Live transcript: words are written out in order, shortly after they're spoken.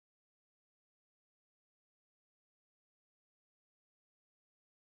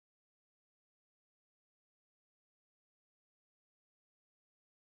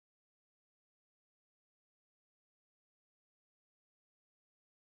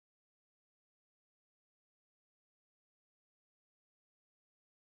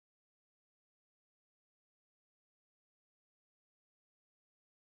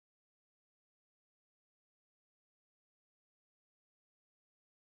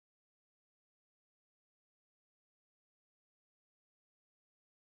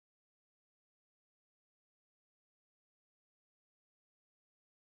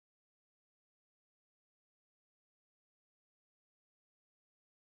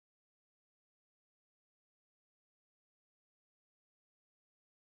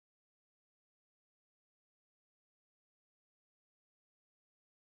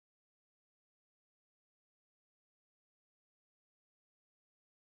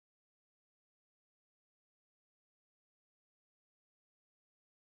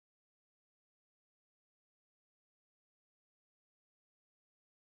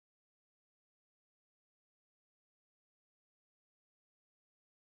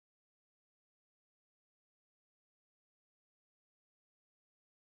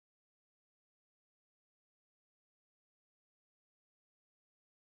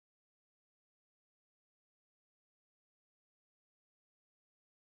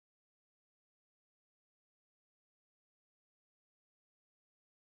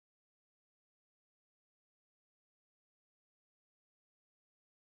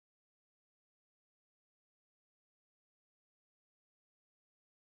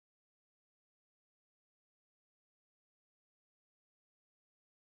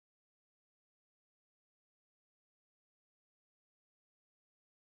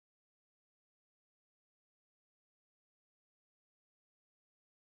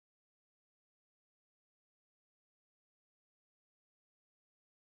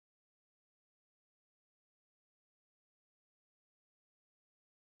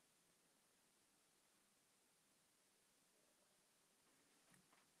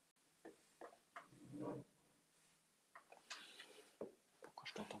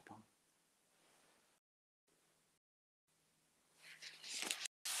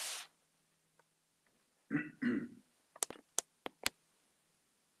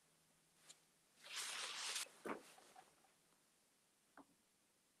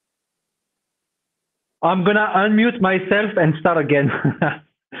I'm gonna unmute myself and start again.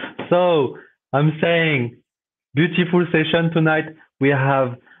 So I'm saying beautiful session tonight. We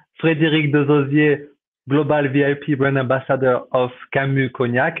have Frederic Dezauzier, Global VIP Brand Ambassador of Camus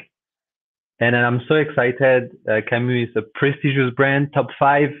Cognac. And I'm so excited. Camus is a prestigious brand, top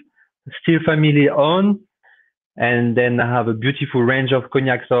 5, still family owned. And then I have a beautiful range of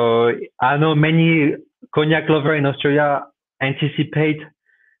cognac. So I know many cognac lovers in Australia anticipate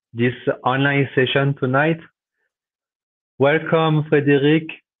this online session tonight. Welcome, Frederic.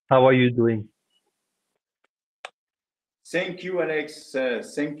 How are you doing? Thank you, Alex.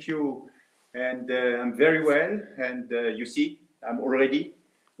 Thank you. And I'm very well. And you see, I'm already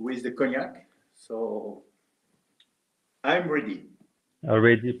with the cognac. So I'm ready.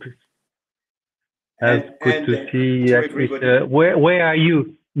 Already. That's good to see. To everybody. Where are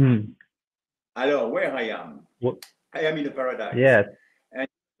you? Alors, where I am? What? I am in the paradise. Yes. And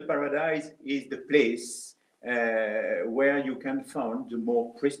the paradise is the place where you can find the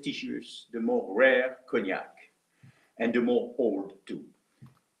more prestigious, the more rare cognac, and the more old too.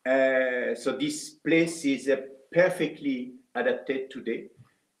 So this place is perfectly adapted today.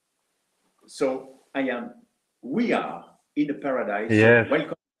 So we are in a paradise. Yes. So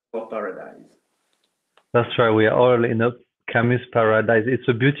welcome to our paradise. That's right. We are all in a Camus paradise. It's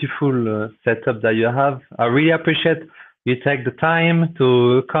a beautiful setup that you have. I really appreciate you take the time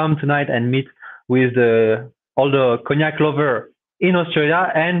to come tonight and meet with all the cognac lovers in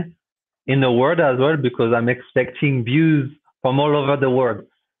Australia and in the world as well, because I'm expecting views from all over the world.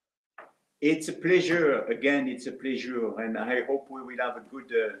 It's a pleasure. Again, it's a pleasure. And I hope we will have a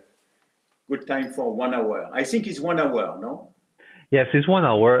good time for 1 hour. I think it's 1 hour, no? Yes, it's 1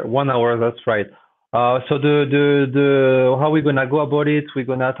 hour. 1 hour, that's right. So the how we're gonna go about it? We're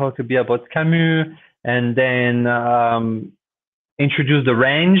gonna talk a bit about Camus, and then introduce the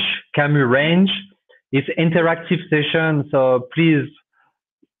range, Camus range. It's interactive session, so please,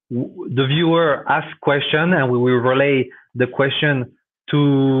 the viewer ask question, and we will relay the question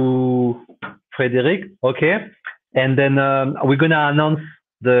to Frederic. Okay, and then we're gonna announce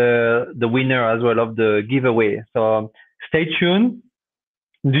the winner as well of the giveaway. So stay tuned.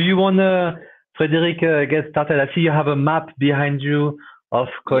 Do you wanna, Frederic, get started? I see you have a map behind you of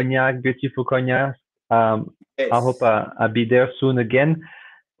cognac, beautiful cognac. Yes. I hope I'll be there soon again.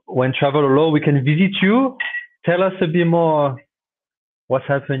 When travel allows, we can visit you. Tell us a bit more what's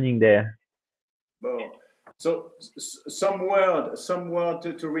happening there. Well, so some word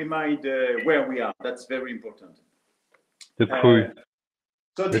to remind where we are. That's very important. The crew.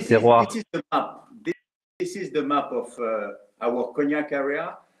 So this is the map. This is the map of our cognac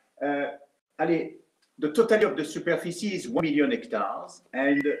area. The total of the superficie is 1 million hectares,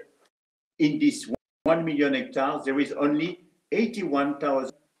 and in this 1 million hectares, there is only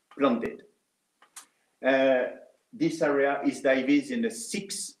 81,000 planted. This area is divided in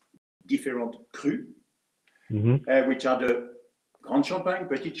 6 different crus, which are the Grand Champagne,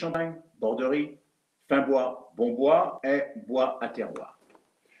 Petit Champagne, Borderies, Fin Bois, Bon Bois, and Bois à Terroir.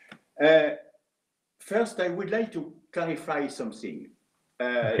 First, I would like to clarify something.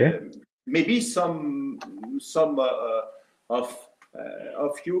 Okay. Maybe some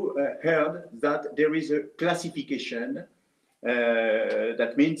of you heard that there is a classification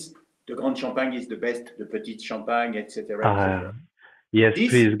that means the Grand Champagne is the best, the Petit Champagne, etc. Yes,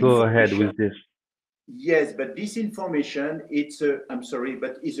 please go ahead with this. Yes, but this information, I'm sorry,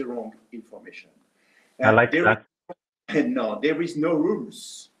 but is a wrong information. I like that. No, there is no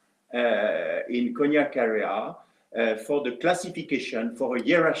rules in cognac area for the classification, for a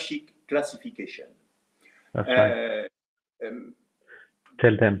hierarchic classification. That's right.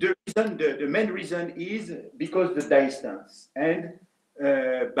 Tell them. The main reason is because the distance, and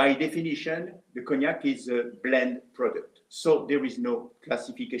by definition, the cognac is a blend product. So there is no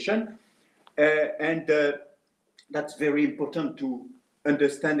classification, and that's very important to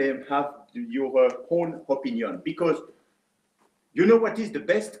understand and have your own opinion, because you know what is the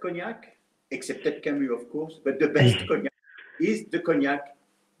best cognac, except Camus, of course, but the best cognac is the cognac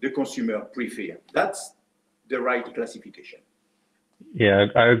the consumer prefer. That's the right classification. Yeah,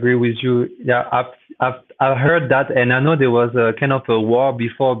 I agree with you. Yeah, I've heard that, and I know there was a kind of a war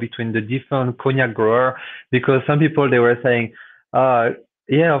before between the different cognac grower, because some people, they were saying,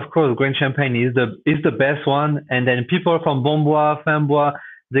 yeah, of course, Grand Champagne is the best one, and then people from Bon Bois, Fin Bois,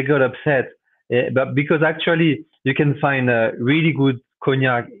 they got upset, but because actually you can find a really good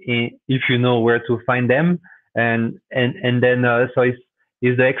cognac if you know where to find them, and then so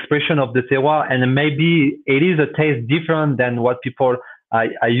it's the expression of the terroir, and maybe it is a taste different than what people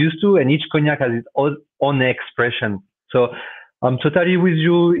are used to, and each cognac has its own expression. So I'm totally with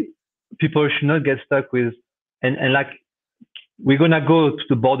you. people should not get stuck with, and like, we're gonna go to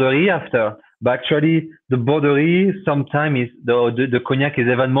the Borderies after, but actually the Borderies sometimes is the cognac is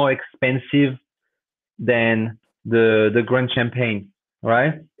even more expensive than the Grand Champagne,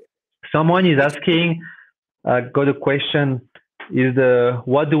 right? Someone is asking, got a question, is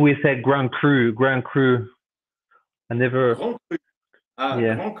what do we say Grand Cru? Grand Cru. I never. Grand Cru.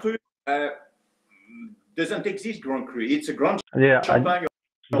 Yeah. Grand Cru doesn't exist. Grand Cru. It's a Grand Yeah. Champagne.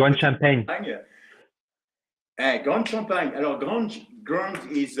 Grand Champagne. Grand Champagne. Alors, grand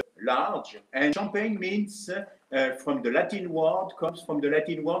is large, and Champagne means from the Latin word, comes from the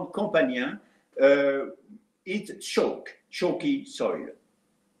Latin word compagnon. It's chalky soil.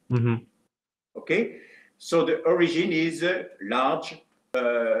 Mm-hmm. Okay, so the origin is large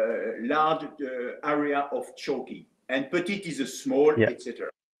area of chalky, and petit is a small, yeah. etc.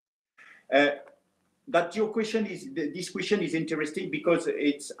 But your question is, this question is interesting because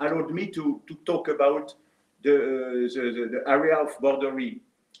it's allowed me to talk about the area of Borderies.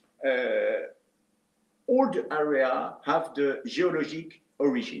 All the area have the geologic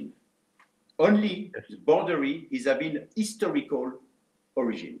origin. Only Borderies is having historical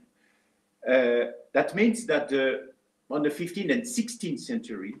origin. That means that on the 15th and 16th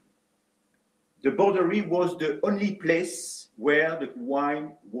century, the Borderies was the only place where the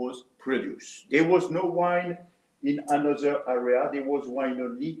wine was produced. There was no wine in another area. There was wine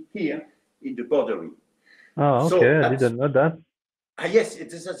only here in the Borderies. Oh, okay. So I didn't know that. Yes,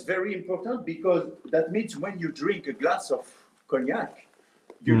 that's very important because that means when you drink a glass of cognac,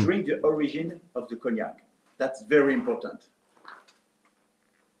 you drink the origin of the cognac. That's very important.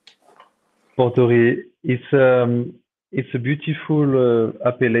 Borderies, it's a beautiful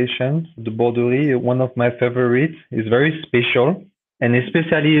appellation. The Borderies, one of my favorites. It's very special, and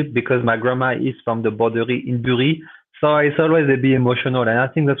especially because my grandma is from the Borderies in Bury, so it's always a bit emotional. And I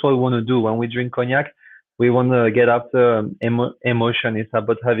think that's what we want to do when we drink cognac. We want to get after emotion. It's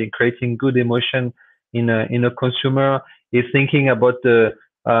about creating good emotion in a consumer. Is thinking about the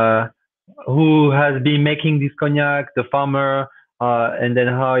who has been making this cognac, the farmer, and then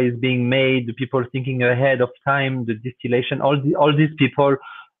how it's being made. The people thinking ahead of time, the distillation. All these people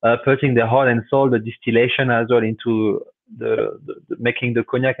putting their heart and soul, the distillation as well into the making the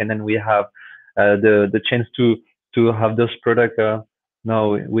cognac, and then we have the chance to have those products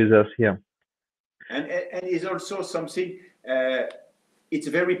now with us here. And it's also something, it's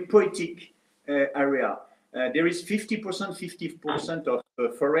a very poetic area. There is 50% of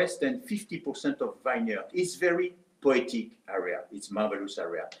forest and 50% of vineyard. It's very poetic area. It's marvelous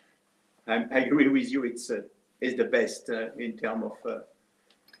area. I agree with you. It's the best in terms of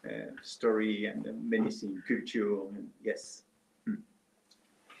story and medicine, culture. And yes.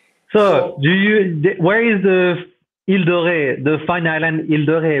 So where is the Ile de Ré, the fine island Ile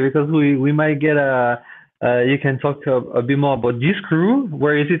de Ré? Because we might get you can talk a bit more about this cru.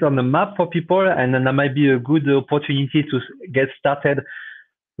 Where is it on the map for people? And then that might be a good opportunity to get started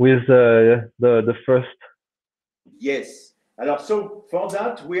with the first. Yes. Alors, so for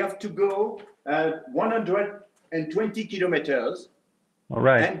that, we have to go 120 kilometers. All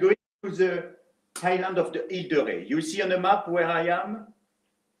right. And going to the island of the Ile de Ré. You see on the map where I am?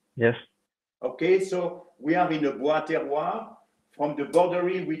 Yes. Okay, so we are in a Bois Terroir from the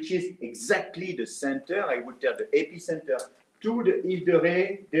Borderies, which is exactly the center, I would tell the epicenter, to the Ile de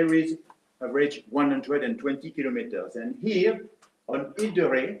Ré. There is average 120 kilometers. And here on Ile de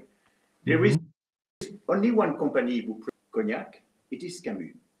Ré, there is only one company who produces cognac. It is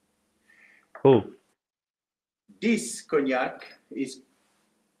Camus. Oh. This cognac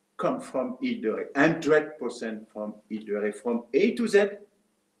come from Ile de Ré, 100% from Ile de Ré, from A to Z.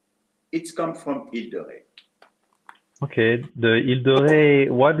 It's come from Ile de Ré. Okay, the Ile de Ré.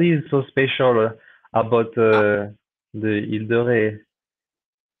 What is so special about the Ile de Ré?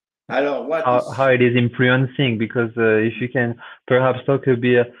 Alors, how it is influencing? Because if you can perhaps talk a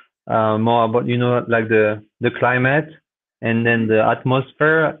bit more about, like the climate and then the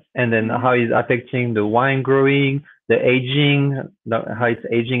atmosphere, and then how it's affecting the wine growing, the aging, how it's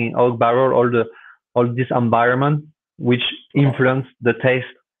aging in oak barrel, all this environment which influence the taste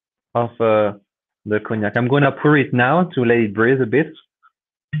of the cognac. I'm going to pour it now to let it breathe a bit.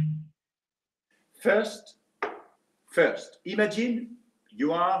 First, imagine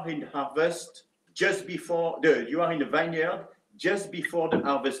you are in harvest just before you are in a vineyard just before the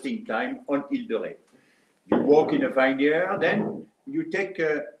harvesting time on Ile de Ré. You walk in a vineyard, then you take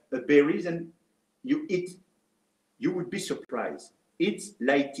berries and you eat. You would be surprised. It's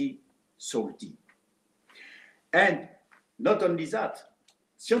lighty, salty. And not only that,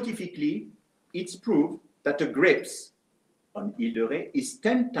 scientifically, it's proved that the grapes on Ile de Ré is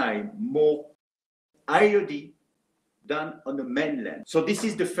 10 times more iody than on the mainland. So this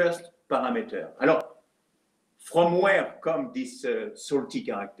is the first parameter. Alors, from where come this salty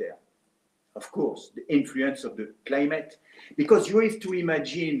character? Of course, the influence of the climate, because you have to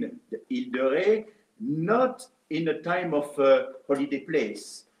imagine the Ile de Ré not in a time of holiday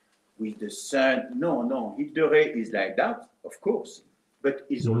place with the sun. No, no, Ile de Ré is like that, of course, but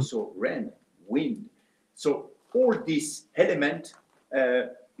it's also rain, wind. So all these elements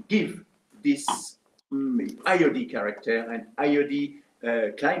give this iody character and iody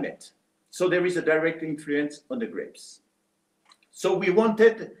climate. So there is a direct influence on the grapes. So we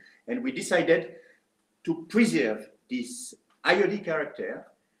wanted and we decided to preserve this iody character.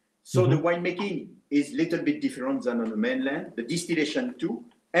 So the winemaking is a little bit different than on the mainland, the distillation too,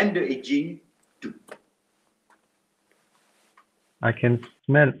 and the aging too. I can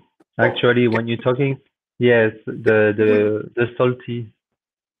smell actually when you're talking. Yes, the salty.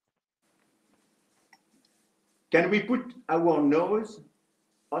 Can we put our nose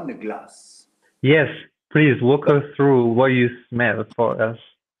on the glass? Yes, please walk us through what you smell for us.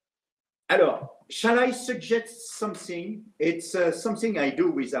 Alors, shall I suggest something? It's something I do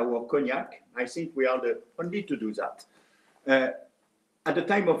with our cognac. I think we are the only to do that. At the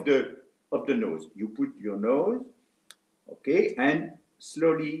time of the nose, you put your nose, okay, and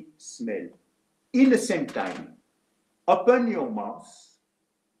slowly smell. In the same time, open your mouth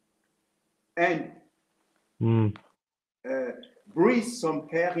and breathe some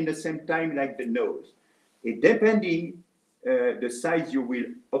air in the same time like the nose. Depending the size you will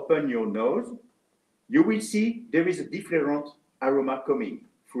open your nose, you will see there is a different aroma coming.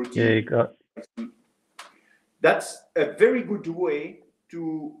 Fruity. Yeah, you got. That's a very good way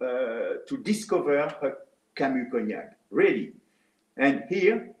to discover a Camus Cognac, really. And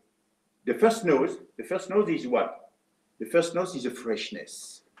here, the first nose is what? The first nose is a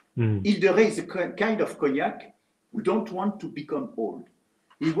freshness. Ile de Ré is a kind of cognac who don't want to become old.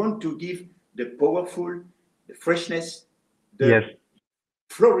 He wants to give the powerful, the freshness, the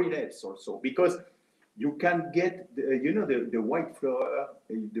floriness also, because you can get the white flower,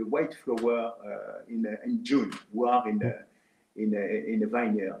 in June, who are in a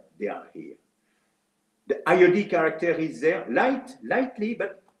vineyard. They are here. The iody character is there, lightly,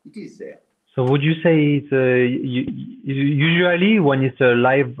 but it is there. So would you say it's usually when it's a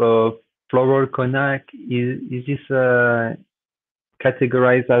live floral cognac, is this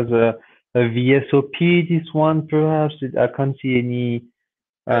categorized as a VSOP? This one perhaps I can't see any.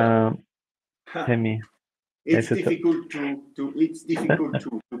 Tell me. It's difficult to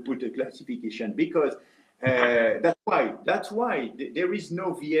put a classification because that's why there is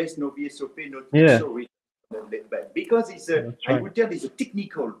no VS, no VSOP, no VSO, because it's I would tell it's a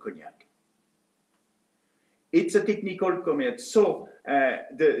technical cognac. It's a technical cognac, so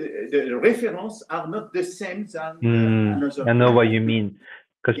the references are not the same than another. I know what you mean,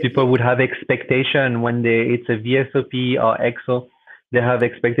 because people would have expectation when it's a VSOP or XO. They have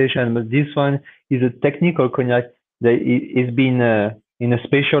expectation, but this one is a technical cognac that is been in a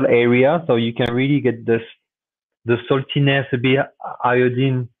special area, so you can really get the saltiness, a bit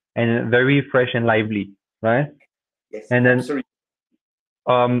iodine, and very fresh and lively, right? Yes. And then,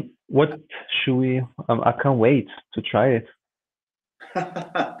 what should we? I can't wait to try it.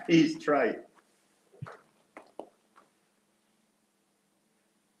 Please try it.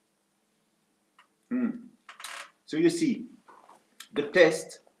 So you see. The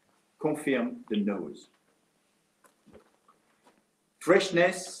test confirms the nose.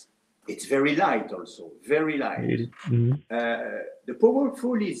 Freshness, it's very light also, very light. The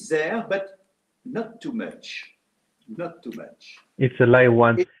powerful is there, but not too much. Not too much. It's a light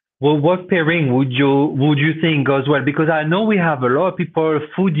one. Well, what pairing would you think goes well? Because I know we have a lot of people,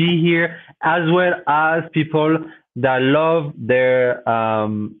 foodie here, as well as people that love their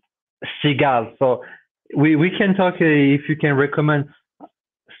cigars. So we can talk if you can recommend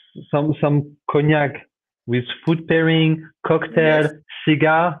some cognac with food pairing, cocktail,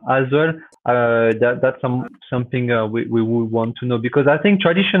 cigar as well. That's something we would want to know, because I think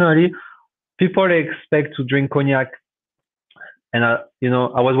traditionally people expect to drink cognac, and I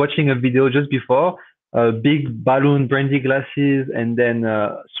was watching a video just before, big balloon brandy glasses and then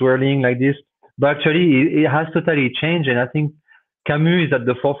swirling like this. But actually, it has totally changed, and I think Camus is at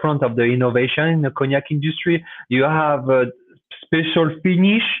the forefront of the innovation in the cognac industry. You have a special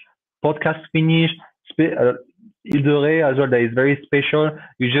finish, podcast finish, Ile de Ré as well, that is very special.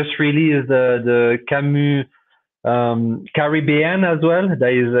 You just released the Camus Caribbean as well,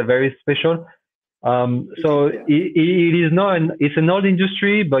 that is very special. So it is not it's an old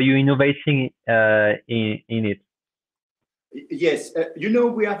industry, but you're innovating in it. Yes, you know,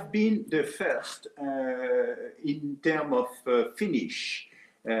 we have been the first in terms of finish.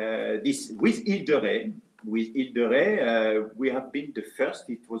 This with Ile de Ré, we have been the first.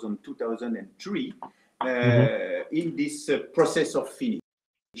 It was on 2003 in this process of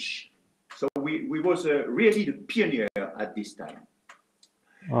finish. So we was really the pioneer at this time.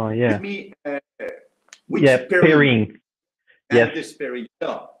 Oh yeah. With me, which pairing. And the pairing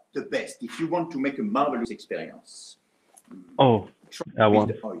are the best if you want to make a marvelous experience. Oh, I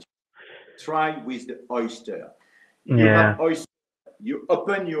want. Try with the oyster. You have oyster. You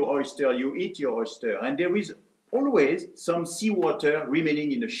open your oyster, you eat your oyster, and there is always some seawater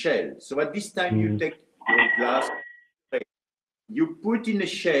remaining in the shell. So at this time, you take your glass, you put in a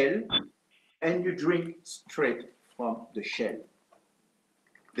shell, and you drink straight from the shell.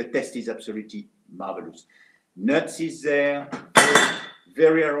 The taste is absolutely marvelous. Nuts is there,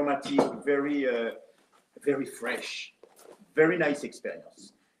 very aromatic, very fresh, very nice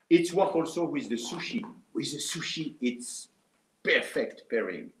experience. It's work also with the sushi. With the sushi, it's perfect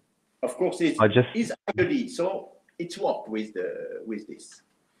pairing. Of course, it's iodine, so it's work with this.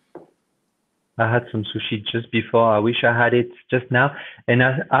 I had some sushi just before. I wish I had it just now. And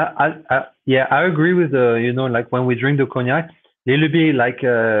I agree with like when we drink the cognac, a little bit like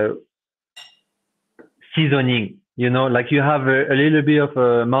seasoning. Like you have a little bit of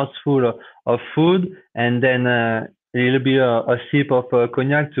a mouthful of food, and then a little bit a sip of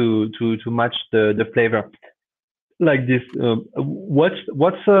cognac to match the flavor. Like this,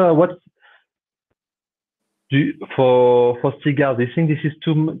 for cigar? Do you think this is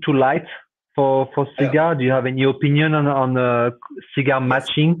too light for cigar? Do you have any opinion on cigar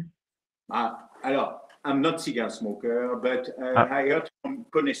matching? I'm not cigar smoker, but I heard from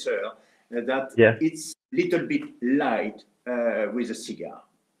connoisseur that it's a little bit light with a cigar.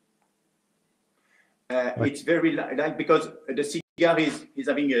 It's very light because the cigar is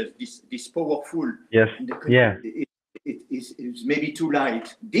having this powerful. Yes. It's maybe too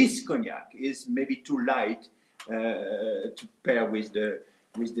light. This cognac is maybe too light to pair with the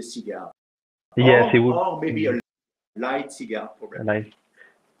cigar. Yes, it would. Or maybe a light cigar problem.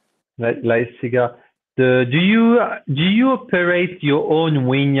 Light cigar. Do you operate your own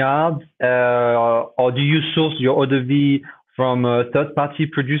vineyards, or do you source your eau de vie from a third-party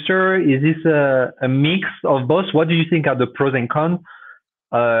producer? Is this a mix of both? What do you think are the pros and cons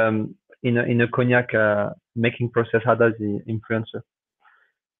in a cognac making process? How does it influence it?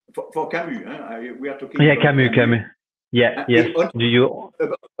 For Camus, we are talking. Yeah, Camus. Yeah, yes. Do you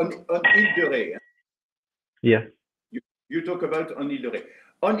on Ile de Ré? Yeah. You talk about on Ile de Ré.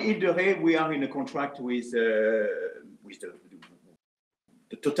 On Ile de Ré, we are in a contract with the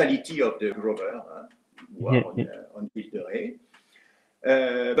totality of the grower who are on Ile de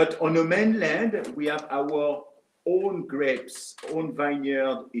Ré. But on the mainland, we have our own grapes, own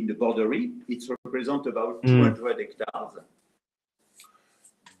vineyard in the Borderies. It represents about 200 hectares.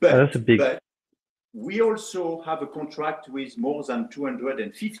 That's a big. But we also have a contract with more than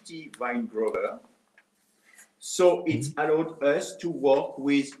 250 vine growers. So it's allowed us to work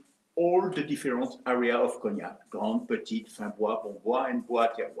with all the different areas of cognac, Grand, Petit, Fin Bois, Bon Bois, and Bois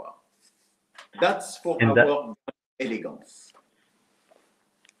Terroir. That's for our elegance.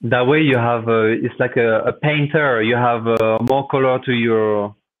 That way you have, it's like a painter, you have more color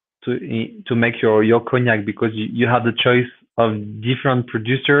to make your cognac, because you have the choice of different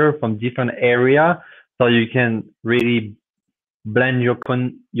producer from different area, so you can really blend your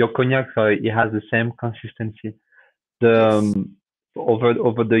cognac so it has the same consistency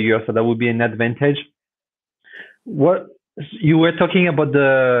over the years. So that would be an advantage. What you were talking about,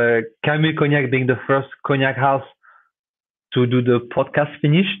 the Camus Cognac being the first cognac house to do the podcast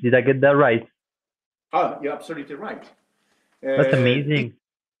finish. Did I get that right? Oh, you're absolutely right. That's amazing.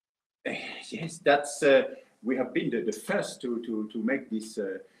 Yes, that's we have been the first to make this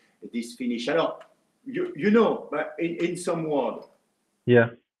finish. You know, but in some word,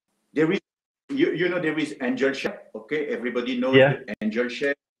 there is there is angel shell. Okay, everybody knows the angel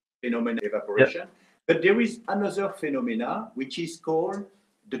shell phenomenon, evaporation. But there is another phenomena which is called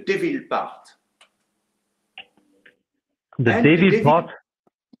the devil part. The devil part?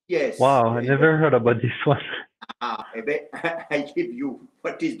 Yes. Wow, I never heard about this one. I give you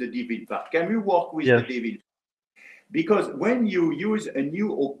what is the devil part. Can you work with the devil? Because when you use a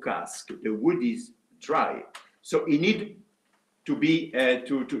new oak cask, the wood is dry, so he need to be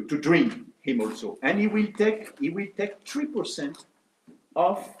to drink him also, and he will take 3%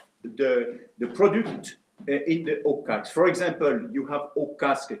 of the product in the oak cask. For example, you have oak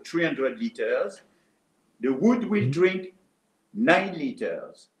cask 300 liters, the wood will drink 9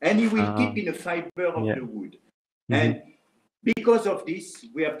 liters, and he will keep in the fiber of the wood. And Because of this,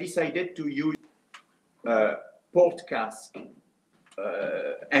 we have decided to use port cask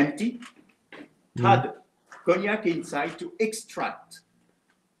empty, had cognac inside to extract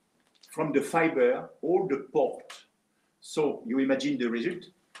from the fiber all the port. So you imagine the result.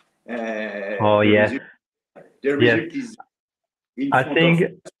 Oh, yes. The result is in I front think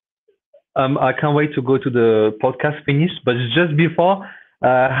of. I can't wait to go to the podcast finish. But just before,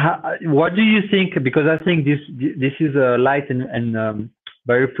 what do you think? Because I think this is light and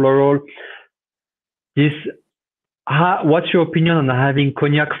very floral. What's your opinion on having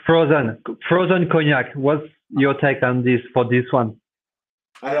cognac frozen cognac? What's your take on this for this one?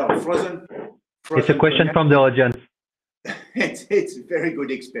 Alors, frozen It's a question cognac, from the audience. it's a very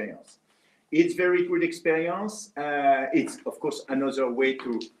good experience. It's very good experience. It's of course another way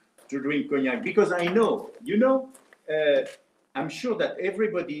to drink cognac, because I know, I'm sure that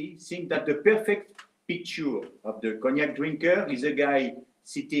everybody thinks that the perfect picture of the cognac drinker is a guy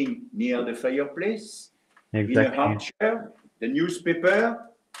sitting near the fireplace, in a armchair, the newspaper,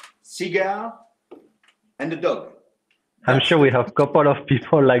 cigar, and a dog. I'm sure we have a couple of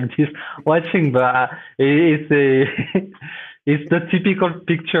people like this watching, but it's the typical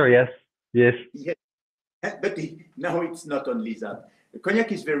picture, yes. Yes. But now it's not only that. The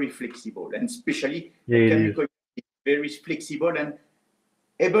cognac is very flexible, and especially Camus Cognac is very flexible and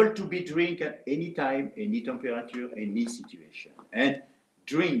able to be drink at any time, any temperature, any situation. And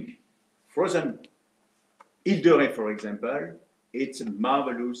drink frozen Ile de Ré, for example, it's a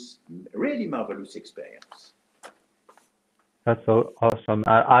marvelous, really marvelous experience. That's so awesome.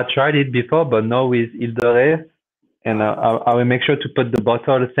 I tried it before, but now with Ile de Ré, and I will make sure to put the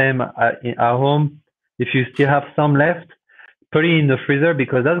bottle the same at home. If you still have some left, put it in the freezer,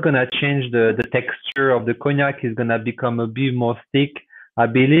 because that's gonna change the texture of the cognac. It's gonna become a bit more thick, I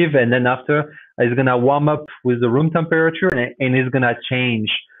believe, and then after it's gonna warm up with the room temperature, and it's gonna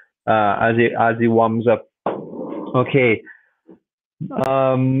change as it warms up. Okay.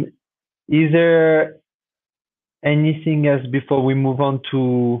 Is there anything else before we move on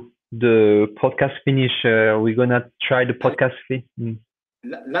to the podcast finish? We're gonna try the podcast finish.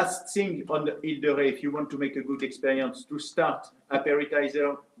 Last thing on the Ile de Ré, if you want to make a good experience, to start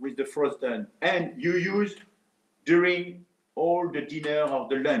appetizer with the frozen, and you use during all the dinner or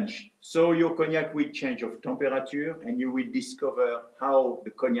the lunch. So your cognac will change of temperature, and you will discover how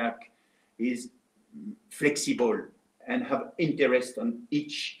the cognac is flexible and have interest on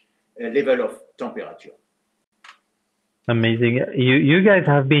each level of temperature. Amazing. You guys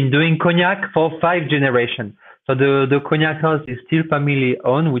have been doing cognac for 5 generations. So the cognac house is still family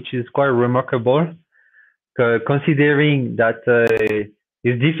owned, which is quite remarkable, considering that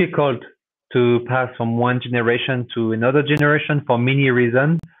it's difficult to pass from one generation to another generation for many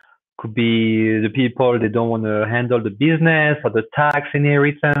reasons. Could be the people, they don't want to handle the business or the tax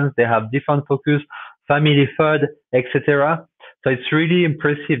inheritance. They have different focus, family food, etc. So it's really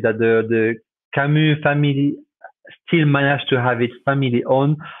impressive that the Camus family still managed to have its family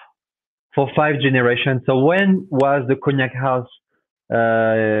owned for 5 generations. So when was the cognac house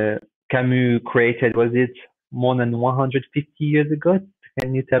Camus created? Was it more than 150 years ago?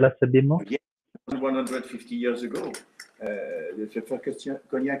 Can you tell us a bit more? Yes, 150 years ago, the first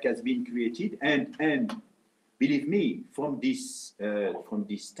cognac has been created, and believe me, from this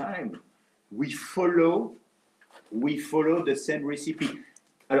time, we follow the same recipe.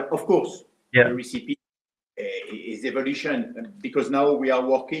 Of course, the recipe is evolution, because now we are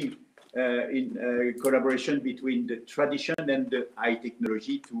working in collaboration between the tradition and the high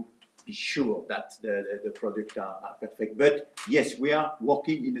technology to be sure that the products are perfect. But yes, we are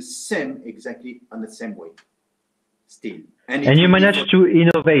working in exactly on the same way still. And you managed to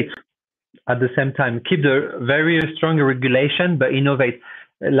innovate at the same time, keep the very strong regulation, but innovate,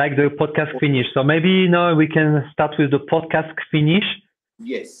 like the podcast finish. So maybe now we can start with the podcast finish.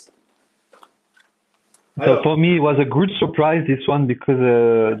 Yes. So for me, it was a good surprise, this one, because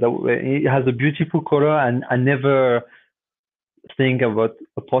it has a beautiful color, and I never think about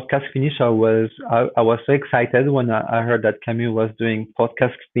a podcast finish. I was so excited when I heard that Camus was doing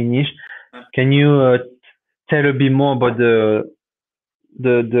podcast finish. Can you tell a bit more about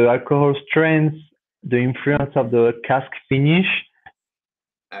the alcohol strengths, the influence of the cask finish,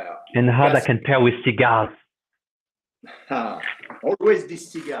 and how that can pair with cigars? Always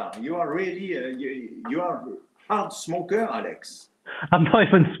this cigar. You are really you are a hard smoker, Alex. I'm not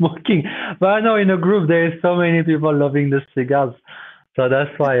even smoking, but I know in a group there is so many people loving the cigars, so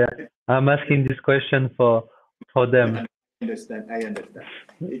that's why I'm asking this question for them. I understand.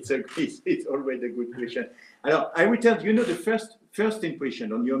 It's always a good question. I will tell you, the first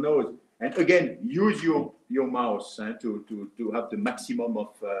impression on your nose. And again, use your mouth to have the maximum of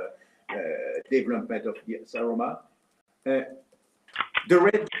development of this aroma. The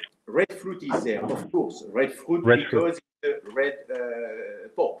red fruit is there, of course. Red fruit because it's a red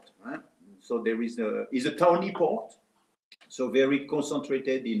port. So there is a tawny port, so very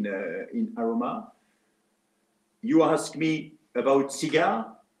concentrated in aroma. You ask me about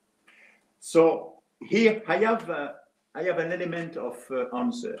cigar. So here I have an element of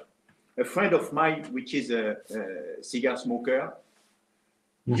answer. A friend of mine, which is a cigar smoker,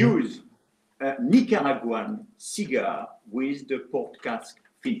 use a Nicaraguan cigar with the port cask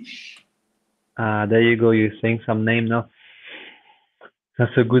finish. There you go. You're saying some name now.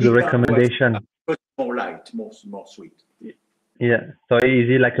 That's a good recommendation. More light, more sweet. Yeah. So is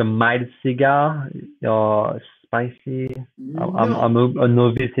it like a mild cigar or spicy? No. I'm a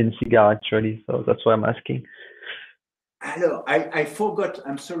novice in cigar actually, so that's why I'm asking. Hello, I forgot.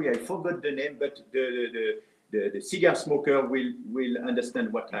 I'm sorry, I forgot the name, but the cigar smoker will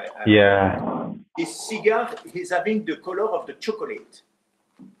understand what I. Yeah. His cigar is having the color of the chocolate.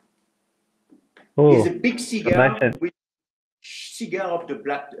 Oh, it's a big cigar nice. with cigar of the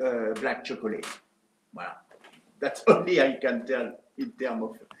black chocolate. Wow, that's only I can tell in terms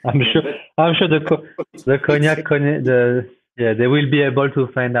of. I'm sure the cognac they will be able to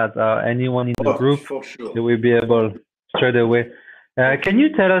find out. Anyone in the group, for sure. they will be able straight away. Can you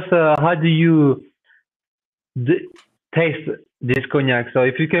tell us how do you taste this cognac? So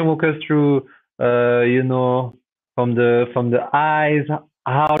if you can walk us through, from the eyes,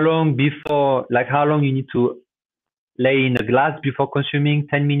 how long you need to lay in a glass before consuming?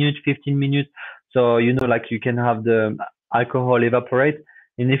 10 minutes, 15 minutes. So like you can have the alcohol evaporate.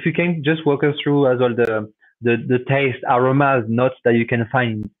 And if you can just walk us through as well the taste, aromas, notes that you can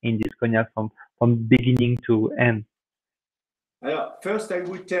find in this cognac from beginning to end. First, I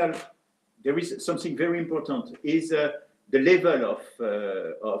would tell there is something very important is the level of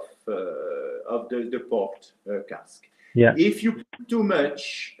the port cask. Yeah. If you put too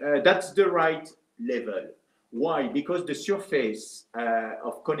much, that's the right level. Why? Because the surface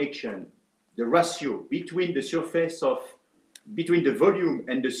of connection, the ratio between between the volume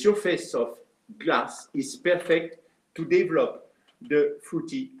and the surface of glass is perfect to develop the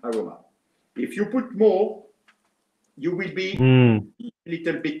fruity aroma. If you put more, you will be a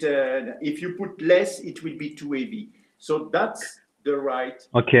little bit, if you put less, it will be too heavy. So that's the right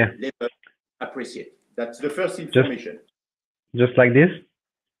level. Appreciate. That's the first information. Just like this?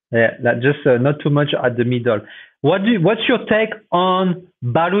 Yeah, that just not too much at the middle. What's your take on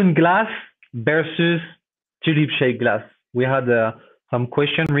balloon glass versus tulip shaped glass? We had some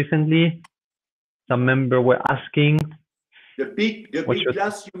question recently. Some member were asking. The big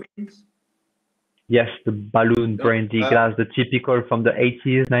glass, you mean? Yes, the balloon brandy glass, the typical from the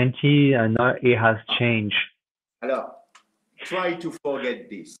 80s, 90s, and now it has changed. Alors, try to forget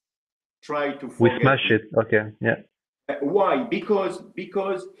this. We smash it. Okay, yeah. Why? Because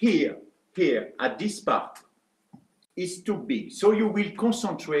here at this part is too big. So you will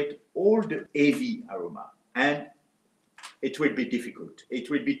concentrate all the heavy aroma and it will be difficult. It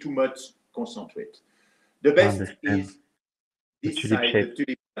will be too much concentrate. The best is this side, the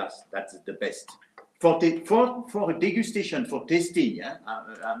tulip glass. That's the best. For a degustation, for tasting,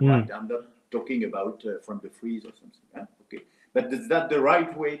 I'm not talking about from the freeze or something. Okay, but is that the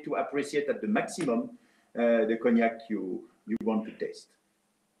right way to appreciate at the maximum the cognac you want to taste?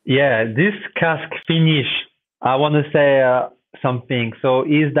 Yeah, this cask finish, I want to say something. So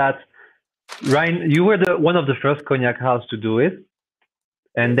is that, Ryan, you were one of the first cognac house to do it,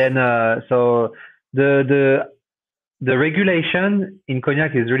 and then so the regulation in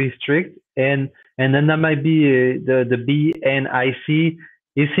cognac is really strict, and then that might be the BNIC.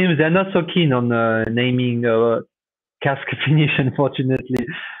 It seems they're not so keen on naming cask finish, unfortunately.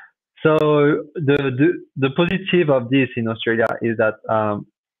 So the positive of this in Australia is that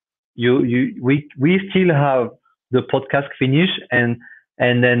we still have the pot cask finish, and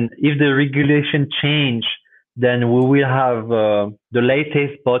then if the regulation change, then we will have the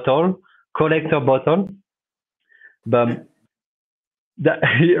latest bottle, collector bottle. But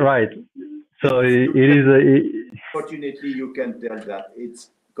right. So it is. Fortunately, you can tell that it's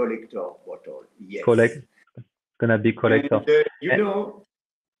collector bottle. Yes. Gonna be collector. And,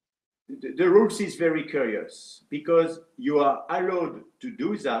 the rules is very curious because you are allowed to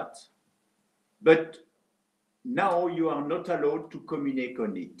do that, but now you are not allowed to communicate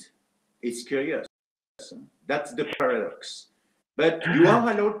on it. It's curious. That's the paradox. But you are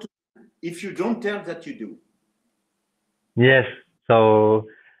allowed to if you don't tell that you do. Yes. So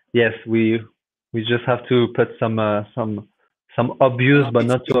yes, we just have to put some some obvious but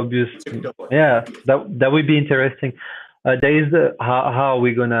not too obvious. Yeah, that would be interesting. There is how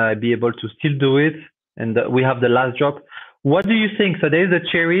we're gonna be able to still do it, and we have the last drop. What do you think? So there is a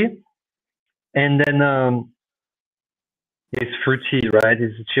cherry, and then it's fruity, right?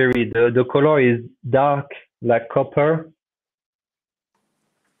 It's a cherry. The color is dark, like copper.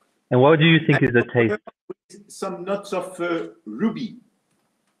 And what do you think is the taste? Some notes of ruby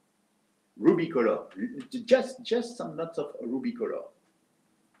color. Just some notes of ruby color.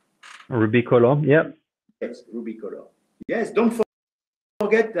 Ruby color, yeah. Yes, ruby color. Yes, don't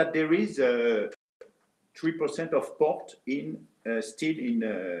forget that there is 3% of port still in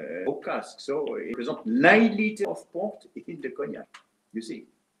oak cask. So it represents 9 liters of port in the cognac. You see.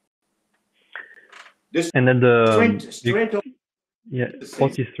 And then the straight of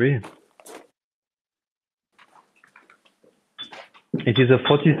 43. It is a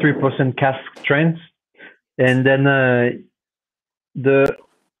 43% cask strength, and then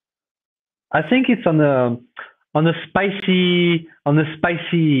I think it's on the spicy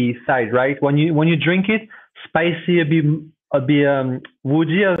side, right? When you drink it, spicy, a bit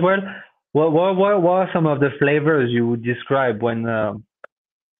woody as well. What are some of the flavors you would describe when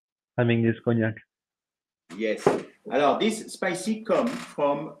having this cognac? Yes. Alors, this spicy comes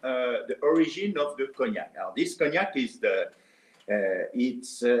from the origin of the cognac. Now, this cognac is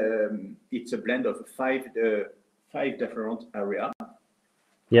it's a blend of five different areas.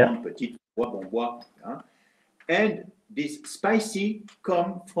 Yeah. Petit, bon bois, and this spicy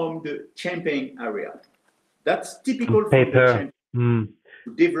come from the champagne area. That's typical for the champagne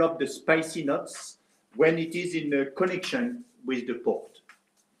to develop the spicy notes when it is in a connection with the port.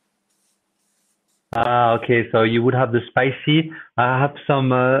 Okay, so you would have the spicy. I have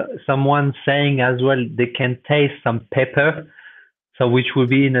someone saying as well they can taste some pepper, so which would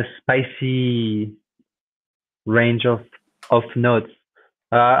be in a spicy range of notes.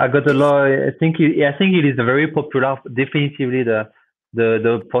 I got a lot. I think it is a very popular. Definitively the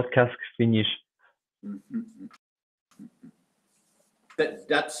podcast finish.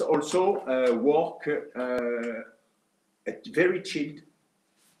 That's also work very chilled.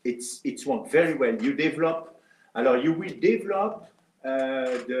 It's work very well. You will develop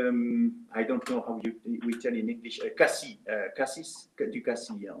I don't know how we tell in English. Cassis. Yeah,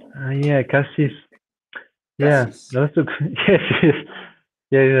 cassis. Yeah, that's a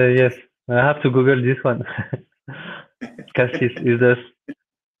yes. Yes. I have to Google this one. Cassis is this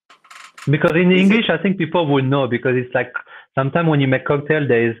because in English I think people would know because it's like sometimes when you make cocktail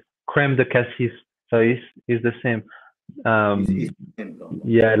there is crème de cassis, so it's the same.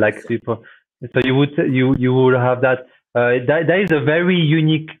 Yeah, like people. So you would have that. That is a very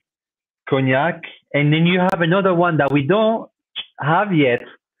unique cognac, and then you have another one that we don't have yet,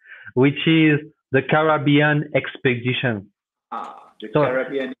 which is the Caribbean Expedition. The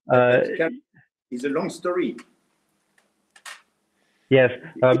Caribbean is a long story. Yes.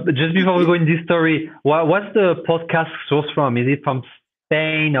 Just before we go in this story, what's the podcast source from? Is it from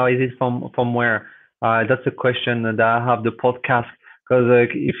Spain or is it from where? That's a question that I have the podcast because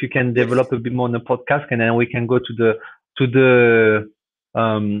if you can develop a bit more on the podcast, and then we can go to the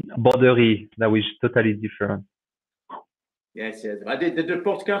Borderies, that is totally different. Yes. The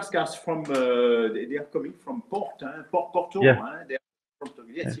podcast are from they are coming from Porto. Yeah. They are from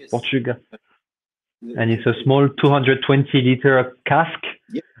yes. Portugal. And it's a small 220-liter cask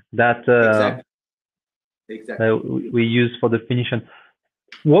that exactly. we use for the finishing.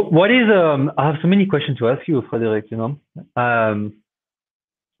 What is I have so many questions to ask you, Frederic.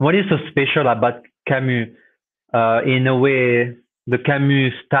 What is so special about Camus? In a way, the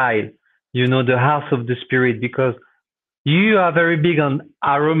Camus style. The house of the spirit, because you are very big on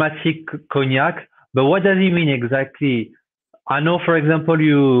aromatic cognac. But what does it mean exactly? I know, for example,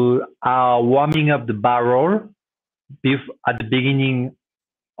 you are warming up the barrel at the beginning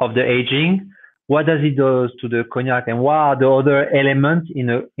of the aging. What does it do to the cognac, and what are the other elements in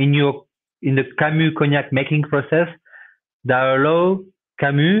the Camus cognac making process that allow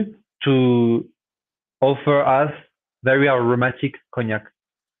Camus to offer us very aromatic cognac?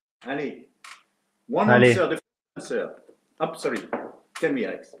 Allez, answer. The answer. Oh, sorry. Tell me,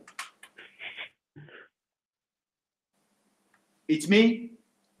 Alex. It's me?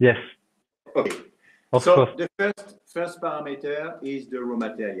 Yes. Okay. Of course. The first parameter is the raw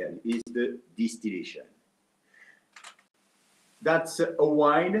material, is the distillation. That's a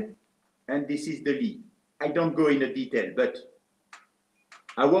wine, and this is the lead. I don't go into detail, but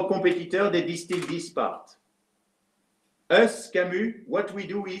our competitor, they distill this part. Us, Camus, what we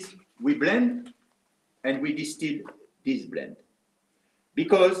do is we blend and we distill this blend.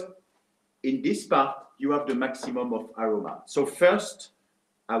 Because in this part, you have the maximum of aroma. So first,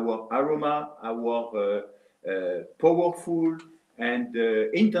 our aroma, our powerful and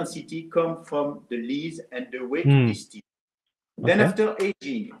intensity come from the lees and the way to distill. Then after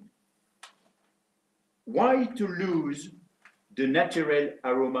aging, why to lose the natural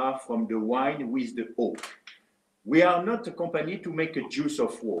aroma from the wine with the oak? We are not a company to make a juice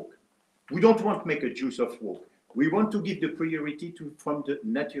of oak. We don't want to make a juice of oak. We want to give the priority from the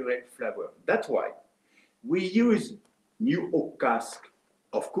natural flavor. That's why we use new oak cask,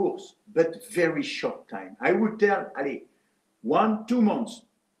 of course, but very short time. I would tell, allez, 1-2 months,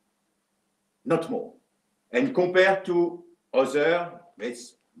 not more. And compared to other,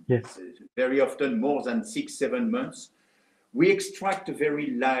 it's very often more than 6-7 months. We extract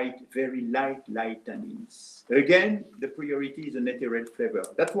very light tannins. Again, the priority is the natural flavor.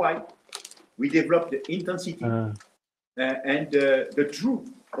 That's why we develop the intensity and the true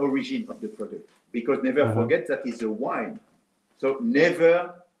origin of the product. Because never forget that is a wine. So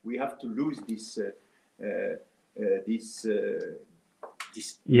never we have to lose this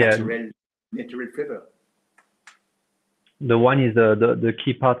natural flavor. The wine is the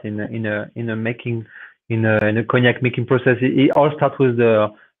key part in a making in a cognac making process. It all starts with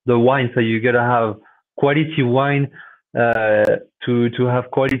the wine. So you gotta have quality wine to have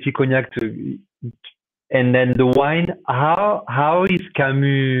quality cognac and then the wine. How is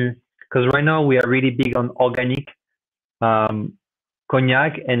Camus? Because right now we are really big on organic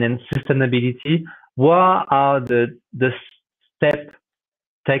cognac and then sustainability. What are the steps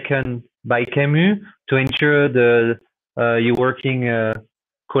taken by Camus to ensure you're working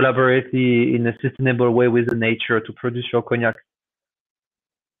collaboratively in a sustainable way with the nature to produce your cognac?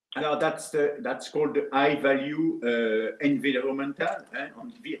 Now that's called the high value environmental,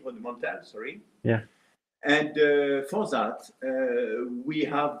 sorry. Yeah. And for that, we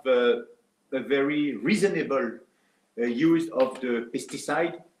have a very reasonable use of the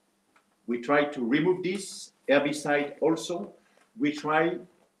pesticide. We try to remove this herbicide also. We try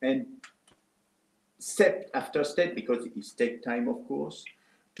and step after step, because it takes time, of course,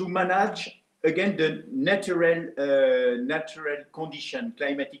 to manage again the natural condition,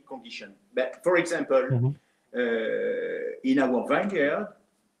 climatic condition. But for example, in our vineyard,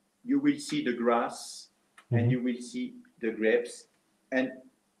 you will see the grass and you will see the grapes and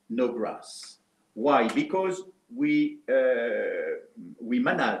no grass. Why? Because we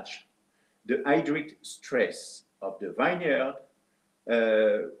manage the hydric stress of the vineyard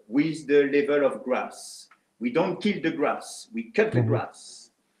with the level of grass. We don't kill the grass, we cut the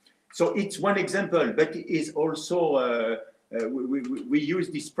grass. So it's one example, but it is also, we use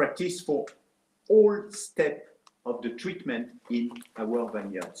this practice for all steps of the treatment in our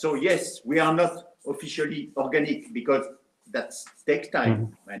vineyard. So yes, we are not officially organic because that takes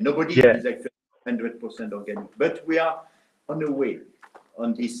time. And nobody is like 100% organic, but we are on the way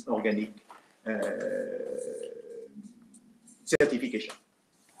on this organic certification.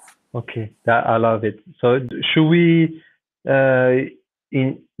 Okay, I love it. So should we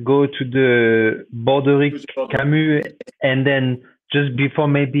go to the Borderies Camus and then just before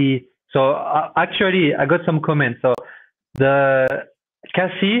maybe? So actually, I got some comments. So the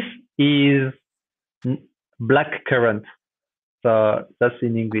Cassis is black currant. So that's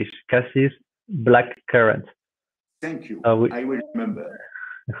in English. Cassis black currant. Thank you. I will remember.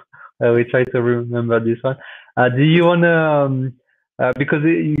 We try to remember this one. Do you want to? Because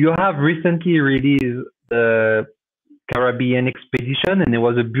you have recently released the Caribbean Expedition, and it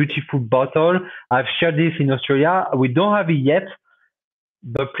was a beautiful bottle. I've shared this in Australia. We don't have it yet,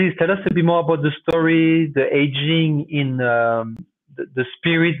 but please tell us a bit more about the story, the aging, in the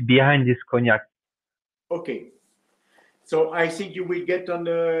spirit behind this cognac. Okay, so I think you will get on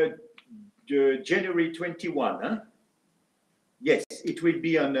the January 21. Huh? Yes, it will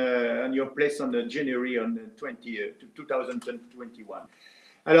be on your place on the January on the 2021.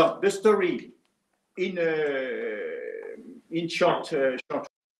 Alors, the story in short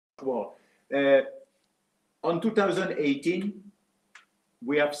word. On 2018,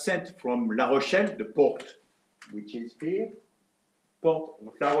 we have sent from La Rochelle, the port, which is here, Port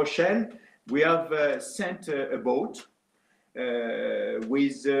of La Rochelle. We have sent a boat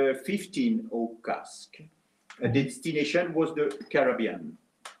with 15 oak casks. The destination was the Caribbean,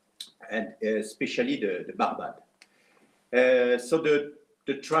 and especially the Barbade. So the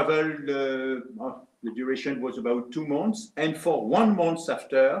travel, the duration was about 2 months, and for 1 month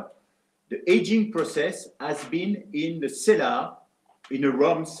after, the aging process has been in the cellar, in a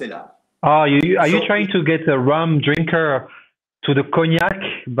rum cellar. Are you trying to get a rum drinker to the cognac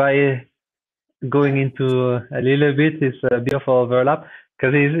by going into a little bit? It's a bit of overlap.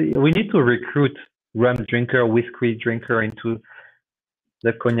 because we need to recruit rum drinker, whiskey drinker into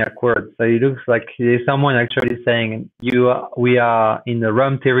the cognac world. So it looks like there's someone actually saying we are in the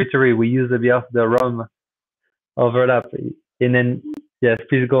rum territory. We use a bit of the rum overlap, and then yes,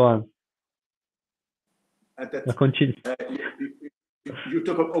 please go on. Continue. You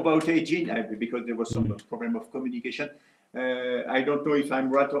talk about aging because there was some problem of communication. I don't know if I'm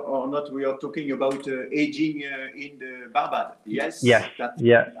right or not. We are talking about aging in the Barbade. Yes. Yes.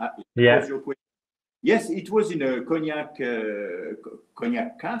 Yeah. Yes, it was in a cognac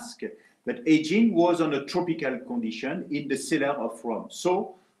cask, but aging was on a tropical condition in the cellar of rum.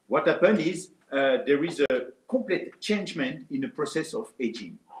 So what happened is there is a complete changement in the process of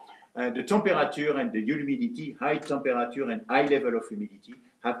aging. The temperature and the humidity, high temperature and high level of humidity,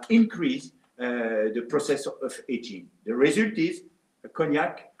 have increased the process of aging. The result is a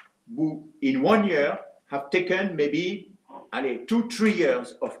cognac who in 1 year have taken maybe 2-3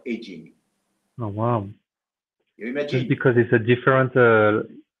 years of aging. Oh wow! You imagine? Just because it's a different,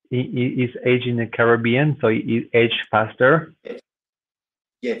 it's aged in the Caribbean, so it aged faster.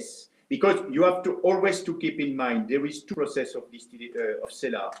 Yes, because you have to always to keep in mind there is two processes of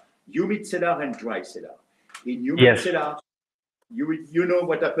cellar: humid cellar and dry cellar. In humid cellar, you know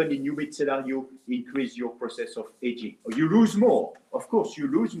what happened in humid cellar. You increase your process of aging. You lose more, of course. You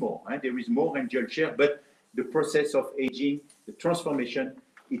lose more. There is more angel share, but the process of aging, the transformation,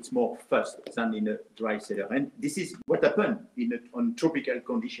 it's more fast than in a dry cellar. And this is what happened on tropical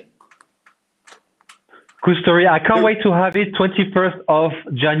condition. Cool story. I can't wait to have it 21st of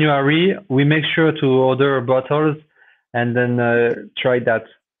January. We make sure to order bottles and then try that.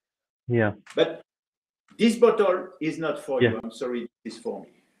 Yeah. But this bottle is not for you. I'm sorry, it's for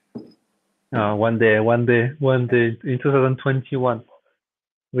me. One day in 2021,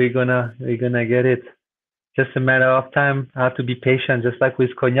 we're gonna get it. Just a matter of time. I have to be patient, just like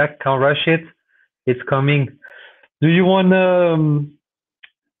with cognac. Can't rush it. It's coming. Do you want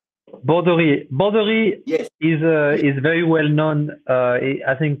Borderies? Borderies is very well known.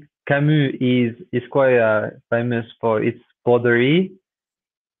 I think Camus is quite famous for its Borderies.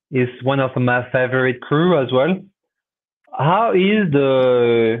 It's one of my favorite crew as well. How is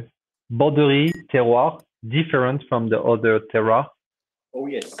the Borderies terroir different from the other terroir? Oh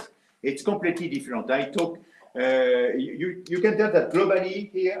yes. It's completely different. I talk. You can tell that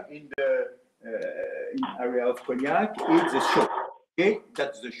globally here in the area of cognac, it's a shock. Okay,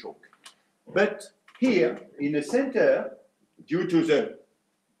 that's the shock. But here in the center, due to the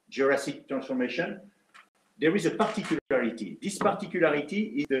Jurassic transformation, there is a particularity. This particularity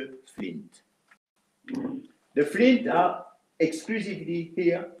is the flint. The flint are exclusively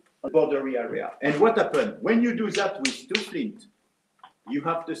here on the Borderies area. And what happened when you do that with two flint? You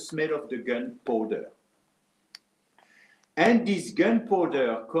have the smell of the gunpowder. And this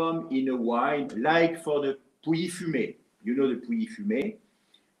gunpowder come in a wine like for the Pouilly Fumé. You know the Pouilly Fumé?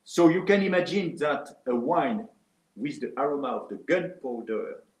 So you can imagine that a wine with the aroma of the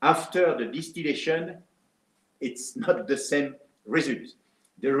gunpowder after the distillation, it's not the same result.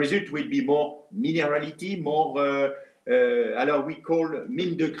 The result will be more minerality, more, alors we call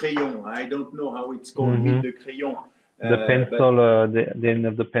mine de crayon. I don't know how it's called, mine de crayon. The pencil, the end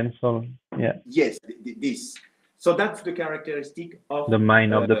of the pencil, yeah. Yes, this. So that's the characteristic of the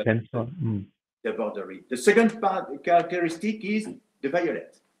mine of the pencil. The Borderies. The second characteristic is the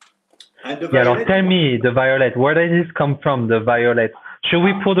violet. And the violet. Yeah, tell me the violet. Where does this come from? The violet. Should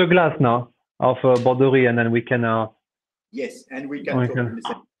we pour the glass now of Borderies and then we can? Yes, and we can talk in the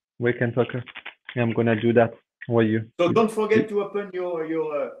same. We can talk. Yeah, I'm gonna do that for you. So don't forget to open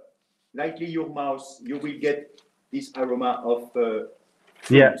your lightly your mouth. You will get this aroma of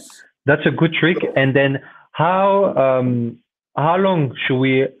yeah, that's a good trick. And then how long should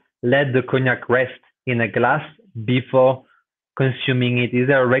we let the cognac rest in a glass before consuming it? Is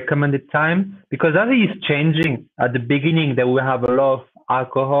there a recommended time? Because as it is changing, at the beginning there will have a lot of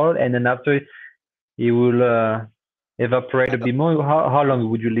alcohol, and then after it will evaporate a bit more. How long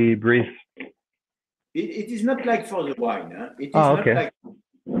would you leave breathe? It is not like for the wine. Huh? It is not like.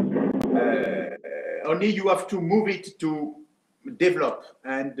 Only you have to move it to develop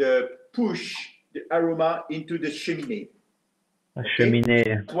and push the aroma into the cheminée. A cheminée.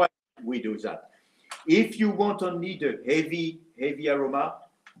 That's why we do that. If you want only the heavy aroma,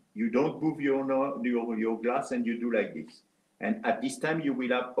 you don't move your glass and you do like this. And at this time, you will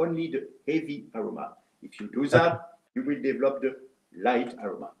have only the heavy aroma. If you do that, you will develop the light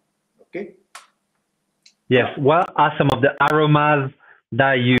aroma. Okay? Yes. What are some of the aromas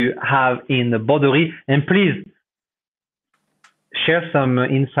that you have in the Borderies? And please share some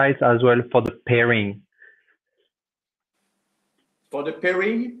insights as well for the pairing. for the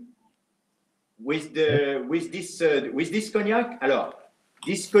pairing with this cognac. Alors,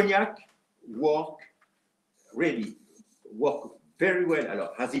 this cognac work very well.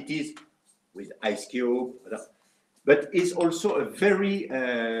 Alors, as it is with ice cube, but it's also a very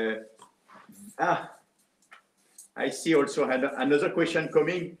I see also another question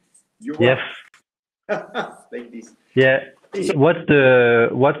coming. Yes. Like this. Yeah. What's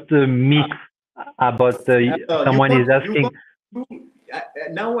the myth about someone is asking?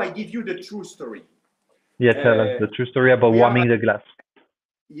 Now I give you the true story. Yeah, tell us the true story about warming the glass.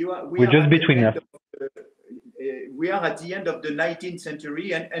 We're just between us. We are at the end of the 19th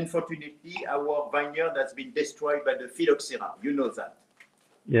century, and unfortunately, our vineyard has been destroyed by the phylloxera. You know that.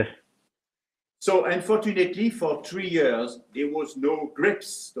 Yes. So unfortunately, for 3 years, there was no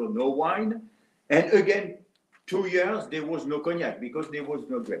grapes, so no wine. And again, 2 years, there was no cognac because there was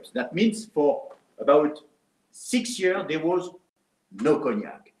no grapes. That means for about 6 years, there was no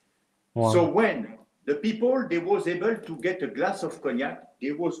cognac. Wow. So when the people, they was able to get a glass of cognac,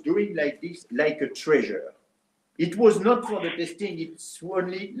 they was doing like this, like a treasure. It was not for the tasting, it's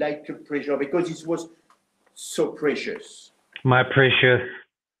only like a treasure because it was so precious. My precious.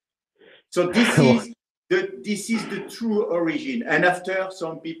 So this is the true origin. And after,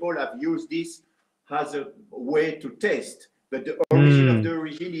 some people have used this as a way to taste. But the origin of the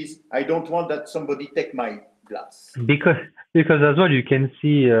origin is, I don't want that somebody take my glass. Because as well, you can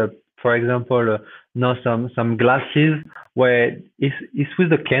see, for example, now some glasses where it's with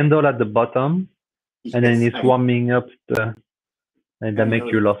the candle at the bottom, and then it's warming up and that make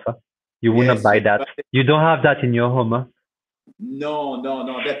you laugh. Huh? You would not buy that. You don't have that in your home, huh? No.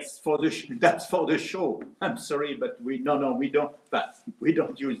 That's for the show. I'm sorry, but we don't. But we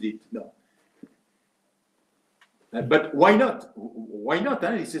don't use it. No. But why not? Why not?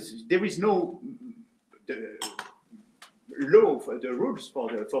 Huh? There is no law for the rules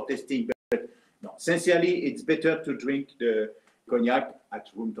for tasting. But no, sincerely, it's better to drink the cognac at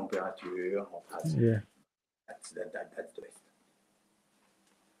room temperature. Yeah. That's the best.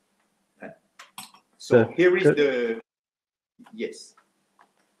 So here is the. Yes.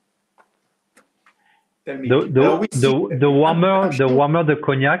 Tell me. The warmer the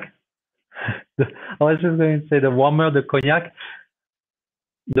cognac. I was just going to say the warmer the cognac,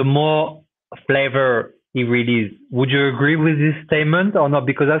 the more flavor it releases. Would you agree with this statement or not?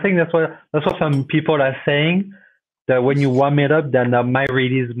 Because I think that's what some people are saying, that when you warm it up, then that might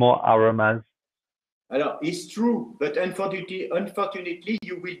release more aromas. Alors, it's true, but unfortunately,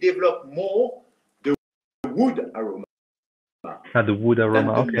 you will develop more the wood aroma. The wood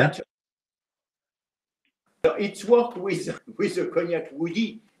aroma, okay. So it's worked with the cognac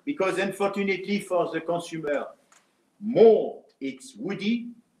woody, because unfortunately for the consumer, more it's woody,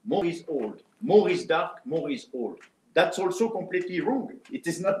 more is old. More is dark, more is old. That's also completely wrong. It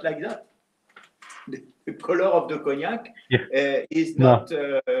is not like that. The color of the cognac is not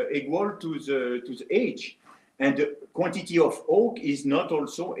equal to the age, and the quantity of oak is not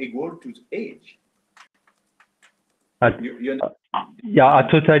also equal to the age. Yeah, I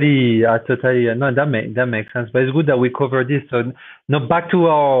totally. No, that makes sense. But it's good that we cover this. So now back to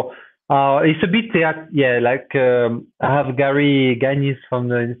our. It's a bit like I have Gary Ganis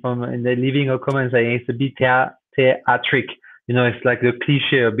from in the leaving a comment saying it's a bit theatric. You know, it's like the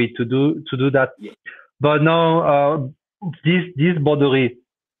cliche a bit to do that. Yeah. But now this Borderies.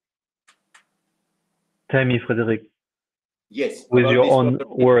 Tell me, Frederic. Yes. With your own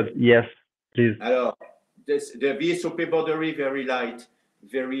words, yes, please. Alors, the VSOP Borderies very light,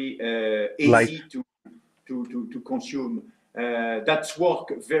 very easy to consume. That's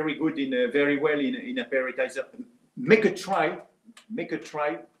work very good very well in appetizer. Make a try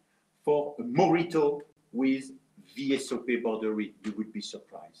for a Morito with VSOP Borderies. You would be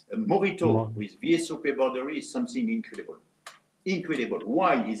surprised. A Morito with VSOP Borderies is something incredible. Incredible.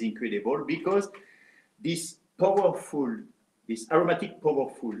 Why is incredible? Because this aromatic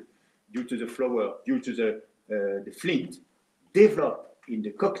powerful, due to the flower, due to the flint, develop in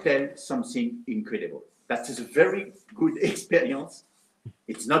the cocktail something incredible. That is a very good experience.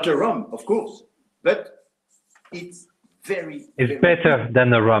 It's not a rum, of course, but it's very better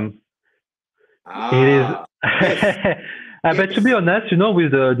than a rum. It is. Yes. But to be honest, you know,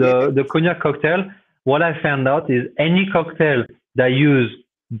 with the cognac cocktail, what I found out is any cocktail that use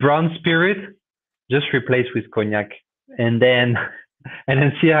brown spirit, just replace with cognac, and then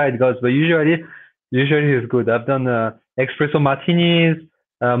see how it goes. But usually it's good. I've done espresso martinis,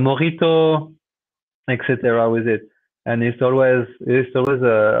 Morito, etc. with it, and it's always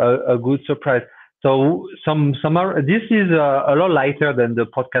a good surprise. So this is a lot lighter than the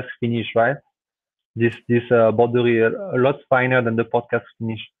podcast finish, right? this Borderie a lot finer than the podcast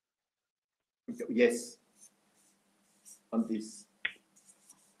finish. Yes, on this.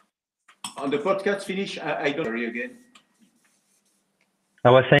 On the podcast finish, I don't worry again.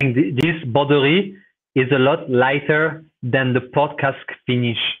 I was saying this Borderie is a lot lighter than the podcast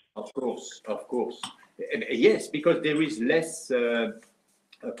finish. Of course, of course. Yes, because there is less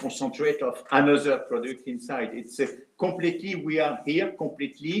concentrate of another product inside. It's completely, we are here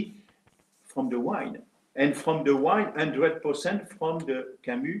completely from the wine. And from the wine, 100% from the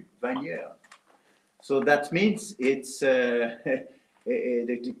Camus vineyard. So that means it's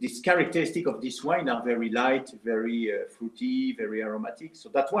this characteristic of this wine are very light, very fruity, very aromatic. So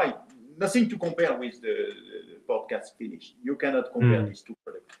that's why nothing to compare with the podcast finish. You cannot compare these two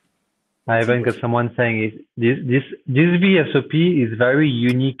products. I even got someone saying this VSOP is very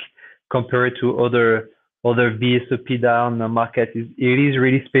unique compared to other VSOP that are on the market. It is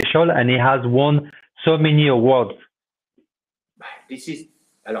really special, and it has won so many awards. This is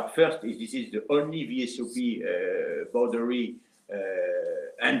first. This is the only VSOP Borderie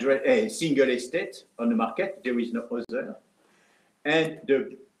single estate on the market. There is no other, and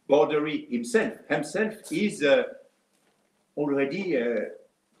the Borderie himself is already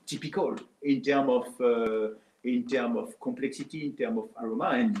typical in terms of complexity, in terms of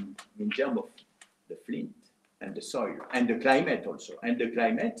aroma, and in terms of the flint and the soil and the climate also, and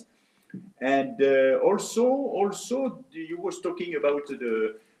also you was talking about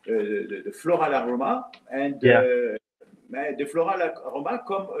the floral aroma, and the floral aroma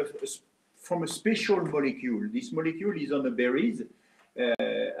comes from a special molecule. This molecule is on the berries.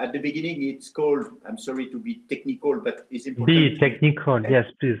 At the beginning, it's called, I'm sorry to be technical, but it's important. Be technical, yes,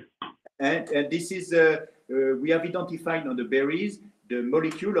 please. And this is, we have identified on the berries the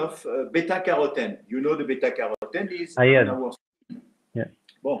molecule of beta-carotene. You know the beta-carotene is in our skin. Yeah.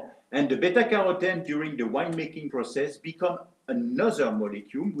 Bon. And the beta-carotene during the winemaking process become another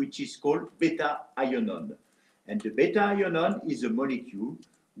molecule which is called beta-ionone. And the beta-ionone is a molecule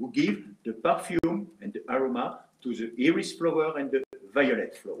who give the perfume and the aroma to the iris flower and the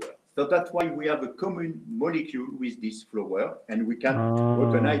violet flower. So that's why we have a common molecule with this flower, and we can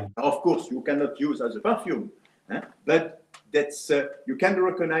recognize. Of course, you cannot use as a perfume, but that's you can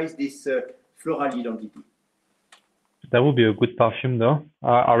recognize this floral identity. That would be a good perfume, though.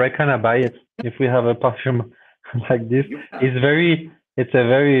 I reckon I buy it if we have a perfume like this. It's a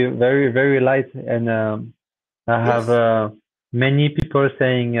very light, and I have many people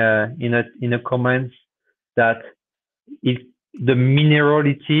saying in the comments that the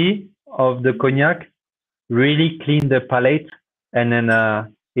minerality of the cognac really clean the palate, and then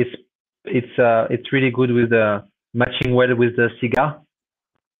it's really good with matching well with the cigar.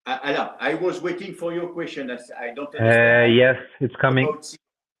 Alain, I was waiting for your question. I don't understand. Yes, it's coming.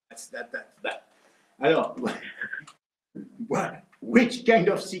 That's that. Alors, which kind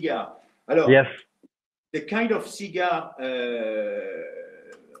of cigar? Alors, yes. The kind of cigar,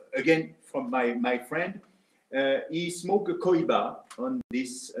 again, from my friend, he smoked a Cohiba on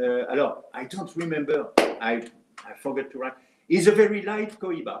this. Alors, I don't remember. I forgot to write. It's a very light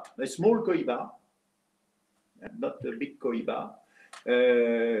Cohiba, a small Cohiba, not a big Cohiba.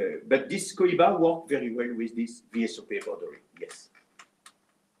 But this Cohiba worked very well with this VSOP Borderie. Yes.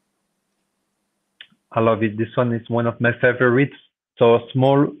 I love it. This one is one of my favorites. So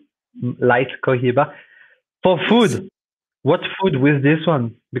small, light Cohiba. For food, what food with this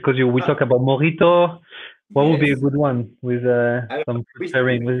one? Because we talk about Mojito. What would be a good one with some food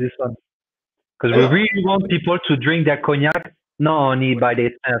pairing with this one? Because we really want people to drink their cognac, not only by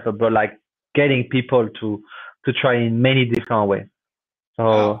themselves, but like getting people to try in many different ways.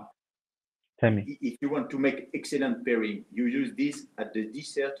 So tell me. If you want to make excellent pairing, you use this at the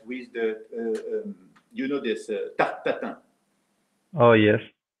dessert with the, this tarte tatin. Oh, yes.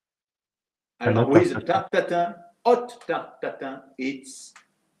 With tarte tatin, hot tarte tatin, it's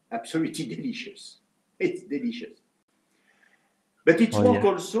absolutely delicious. It's delicious. But it's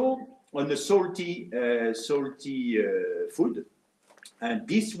also on the salty food. And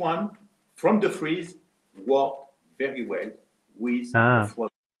this one, from the freeze, worked very well with the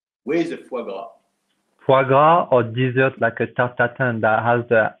foie gras. Foie gras or dessert like a tarte tatin that has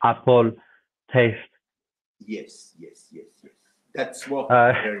the apple taste. Yes. That's what.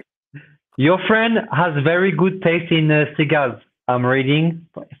 Your friend has very good taste in cigars. I'm reading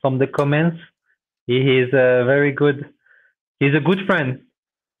from the comments. He is very good. He's a good friend.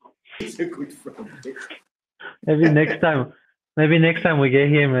 He's a good friend. Maybe next time we get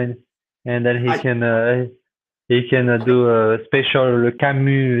him and then he can do a special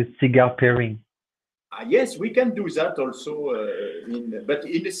Camus cigar pairing. Yes, we can do that also, but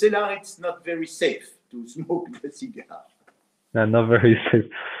in the cellar, it's not very safe to smoke the cigar. No, not very safe.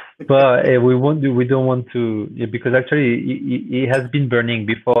 But we don't want to, yeah, because actually it has been burning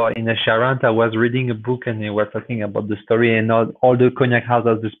before in a Charente. I was reading a book and they were talking about the story and all the cognac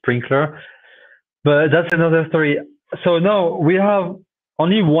houses the sprinkler. But that's another story. So now we have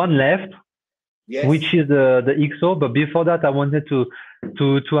only one left, Yes. which is the XO. But before that, I wanted to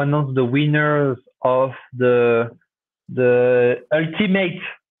announce the winners of the ultimate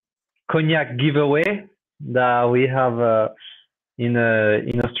cognac giveaway that we have in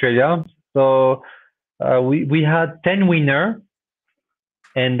Australia. So we had 10 winners,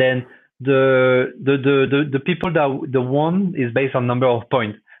 and then the people that the won is based on number of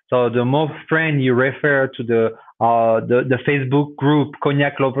points. So the more friends you refer to the Facebook group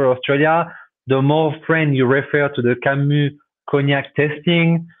Cognac Lover Australia, the more friends you refer to the Camus Cognac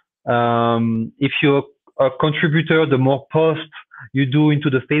testing. If you're a contributor, the more posts you do into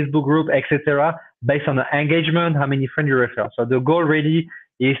the Facebook group, etc., based on the engagement, how many friends you refer. So the goal really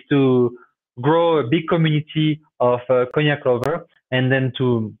is to grow a big community of cognac lovers, and then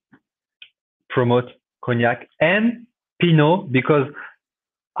to promote cognac and Pinot, because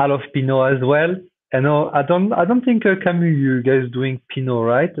I love Pinot as well. I don't think Camus, you guys doing Pinot,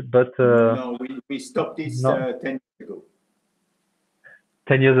 right? But no, we stopped this no. 10 years ago.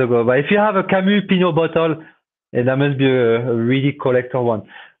 10 years ago. But if you have a Camus Pinot bottle, that must be a really collector one.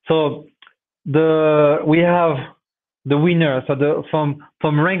 So we have the winner. So from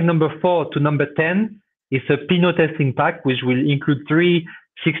rank number 4 to number 10 is a Pinot tasting pack, which will include 3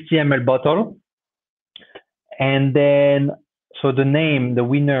 60 ml bottles. And then, so the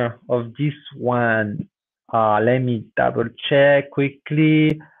winner of this one, let me double check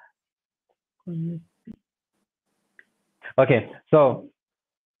quickly. Okay, so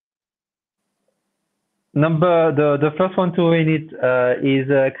the first one to win it is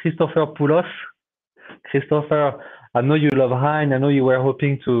Christopher Poulos. Christopher, I know you love Hein. I know you were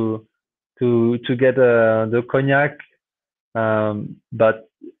hoping to get the cognac, but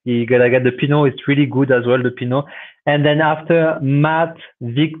you gotta get the Pinot. It's really good as well, the Pinot. And then after Matt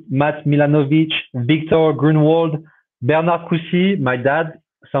Milanovic, Victor Grunwald, Bernard Coussy, my dad.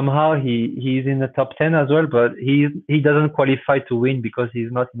 Somehow he's in the top 10 as well, but he doesn't qualify to win because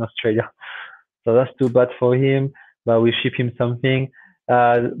he's not in Australia. So that's too bad for him, but we ship him something.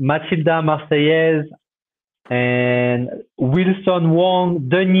 Mathilda Marseillaise and Wilson Wong,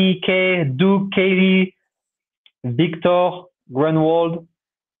 Denis K, Doug Kelly, Victor Grunwald,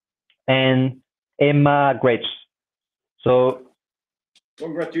 and Emma Gretsch. So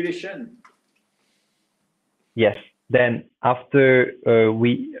congratulations. Yes. Then after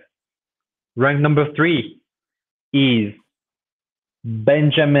we rank number 3 is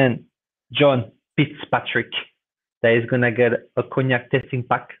Benjamin John Fitzpatrick, that is gonna get a cognac tasting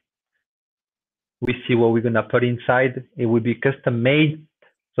pack. We see what we're gonna put inside. It will be custom made.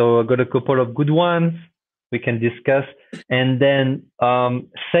 So I got a couple of good ones we can discuss. And then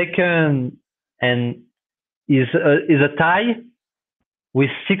second and is a tie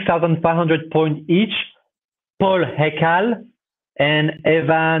with 6,500 points each. Paul Hekal and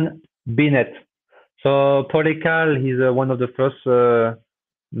Evan Binet. So Paul Hekal, he's one of the first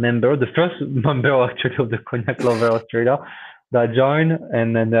member actually of the Cognac Lover Australia that joined,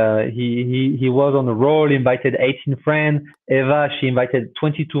 and then he was on a roll, invited 18 friends. Eva, she invited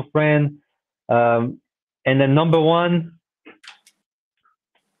 22 friends, and then number 1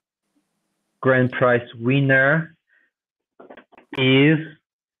 grand prize winner is,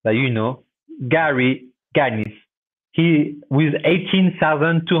 Gary Ganis. He with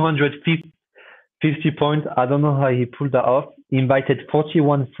 18,250 points. I don't know how he pulled that off. He invited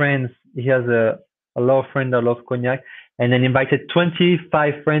 41 friends. He has a lot of friends that love cognac, and then invited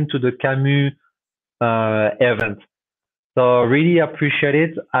 25 friends to the Camus event. So really appreciate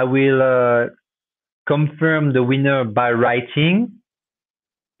it. I will confirm the winner by writing,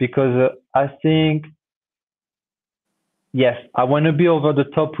 because I think, yes, I want to be over the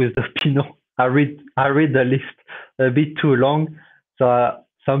top with the Pinot. I read the list a bit too long, so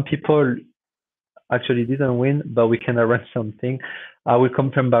some people actually didn't win, but we can arrange something. I will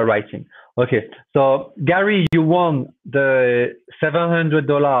confirm by writing. Okay, so Gary, you won the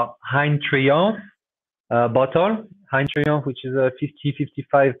 $700 Hein Triumph bottle. Hein Triumph, which is a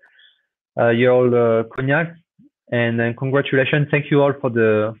 55-year-old cognac. And then congratulations. Thank you all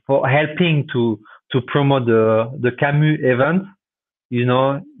for helping to promote the Camus event.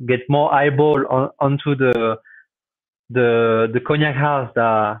 Get more eyeball onto the cognac house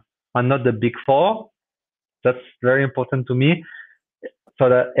that are not the big 4. That's very important to me. so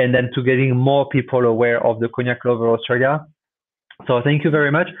that, and then to getting more people aware of the Cognac Lover Australia. So thank you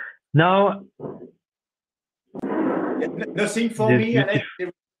very much. Now, nothing for me.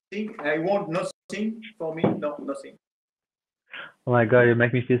 I want nothing for me. No, nothing. oh my God, you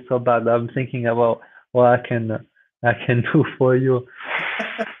make me feel so bad. I'm thinking about what I can do for you.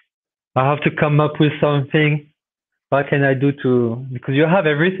 I have to come up with something. What can I do because you have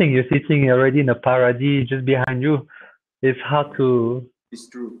everything. You're sitting already in a paradis just behind you. It's hard to. It's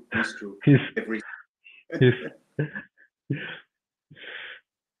true. It's true. Everything.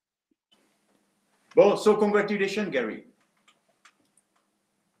 Well, so congratulations, Gary.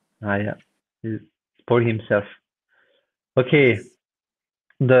 Yeah, he spoiled himself. Okay,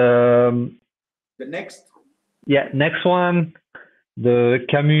 the next. Yeah, next one, the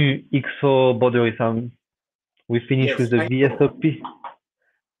Camus XO Borderies. We finished with the VSOP.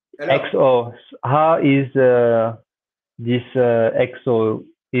 XO. How is this XO?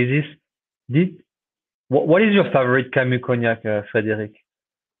 Is this? What is your favorite Camus Cognac, Frederic?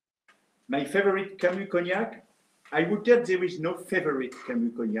 My favorite Camus Cognac? I would tell there is no favorite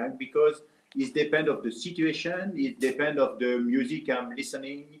Camus Cognac because it depends of the situation, it depends of the music I'm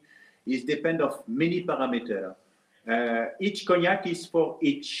listening, it depends of many parameters. Each cognac is for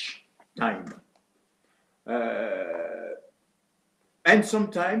each time. And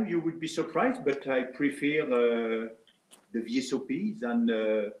sometimes you would be surprised, but I prefer the VSOP than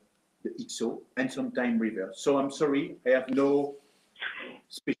the XO, and sometimes reverse. So I'm sorry, I have no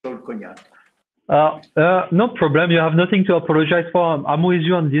special cognac. No problem. You have nothing to apologize for. I'm with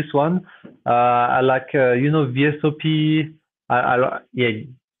you on this one. I like, VSOP. Yeah,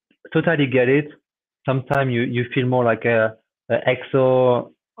 totally get it. Sometimes you feel more like a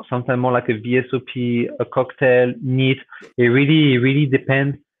XO, sometimes more like a VSOP, a cocktail, neat. It really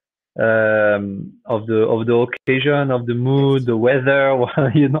depends of the occasion, of the mood, the weather.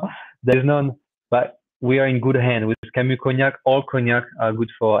 There's none. But we are in good hand with Camus Cognac. All cognac are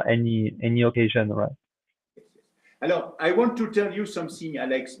good for any occasion, right? Alors, I want to tell you something,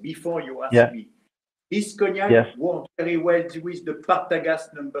 Alex, before you ask me. This cognac works very well with the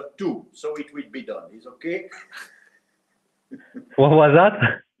Partagas number 2, so it will be done. Is okay? What was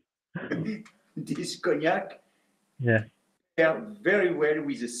that? This cognac pairs very well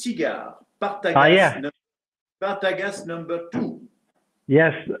with a cigar. Partagas, Partagas number 2.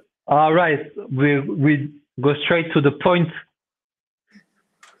 Yes. All right. We go straight to the point.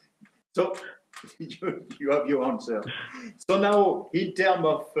 So you have your answer. So now, in terms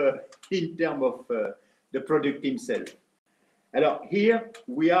of the product himself. Alors here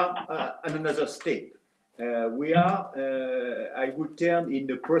we are at another step. We are, I would term, in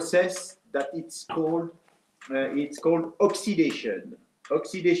the process that it's called oxidation.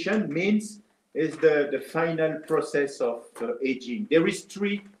 Oxidation means is the final process of aging. There is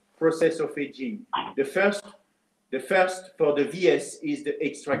 3 process of aging. The first for the VS is the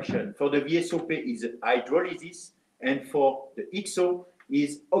extraction. For the VSOP is hydrolysis, and for the XO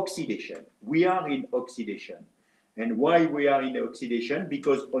is oxidation. We are in oxidation. And why we are in oxidation?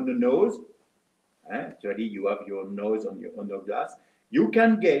 Because on the nose, actually you have your nose on your glass, you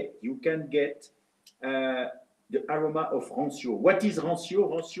can get the aroma of rancio. What is rancio?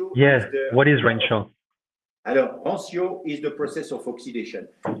 Rancio is what is rancio? Alors, rancio is the process of oxidation.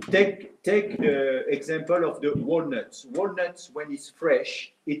 Take the example of the walnuts. Walnuts, when it's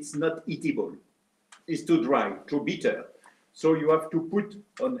fresh, it's not eatable. It's too dry, too bitter. So you have to put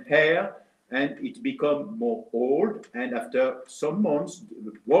on air, and it becomes more old. And after some months,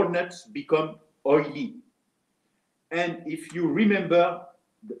 the walnuts become oily. And if you remember,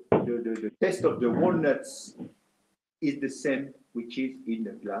 the taste of the walnuts is the same which is in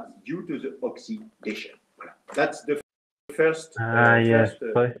the glass due to the oxidation. That's the first. Yes.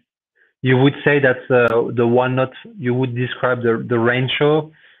 You would say that's the walnut. You would describe the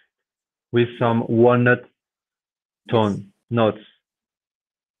rancho with some walnut tone notes.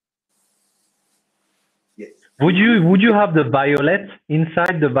 Yes. Would you have the violet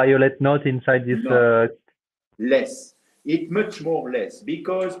inside, the violet note inside this? No. Less. It much more less,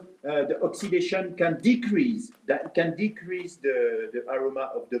 because the oxidation can decrease. That can decrease the aroma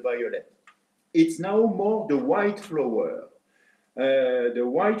of the violet. It's now more the white flower. The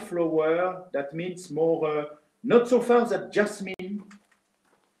white flower, that means more, not so far that jasmine,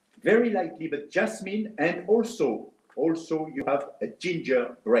 very lightly, but jasmine, and also you have a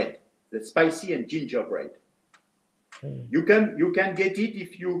gingerbread, the spicy and gingerbread. You can get it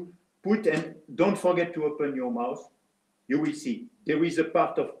if you put, and don't forget to open your mouth. You will see there is a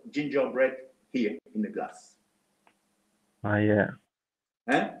part of gingerbread here in the glass. Yeah.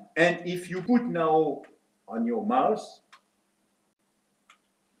 And if you put now on your mouth,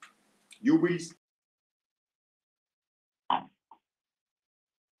 you will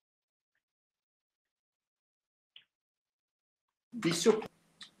be surprised.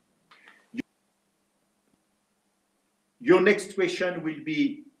 Your next question will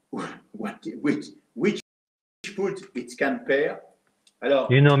be which food it can pair.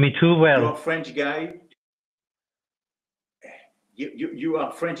 Alors, you know me too well. You're a French guy. You are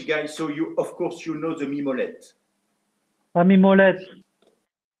a French guy, so you, of course, you know the mimolette. Mimolette.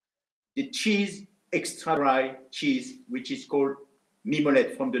 The cheese, extra dry cheese, which is called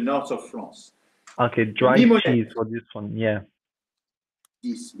mimolette from the north of France. Okay, dry cheese for this one, yeah.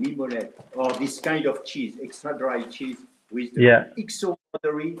 This mimolette, or this kind of cheese, extra dry cheese with the XO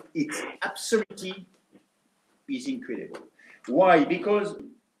Borderies, its absolutely is incredible. Why? Because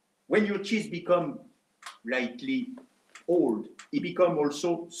when your cheese becomes lightly old, it becomes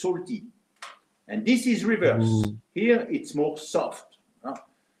also salty. And this is reverse. Here, it's more soft.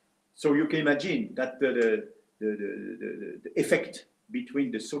 So you can imagine that the effect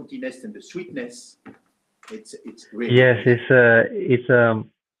between the saltiness and the sweetness, it's really. Yes,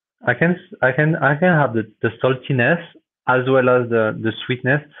 I can have the saltiness as well as the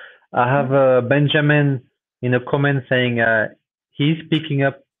sweetness. I have Benjamin in a comment saying he's picking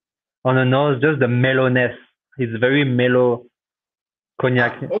up on the nose just the mellowness. It's very mellow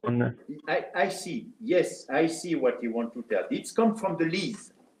cognac. I see. Yes, I see what you want to tell. It's come from the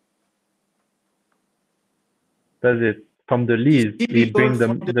lees. Does it? From the lees, it brings the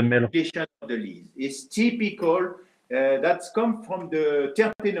mellow. Of the lees. It's typical. That's come from the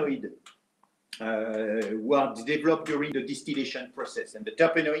terpenoid who are developed during the distillation process, and the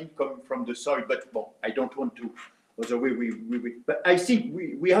terpenoid come from the soil. But well, I don't want to. Other way but I think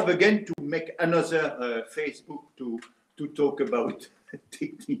we have again to make another Facebook to talk about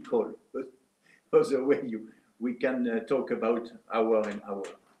technical. But other way we can talk about hour and hour.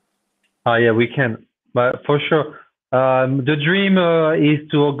 Yeah, we can. But for sure, the dream is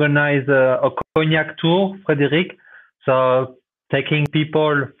to organize a cognac tour, Frederic. So taking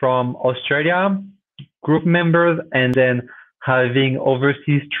people from Australia, group members, and then having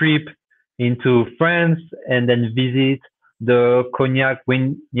overseas trip into France, and then visit the cognac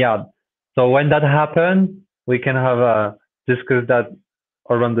vineyard. So when that happens, we can have discuss that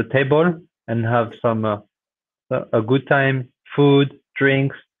around the table and have some a good time, food,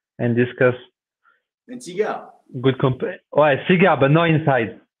 drinks, and discuss. And cigar. Good cigar, but not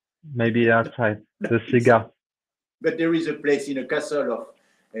inside. Maybe outside the cigar. But there is a place in a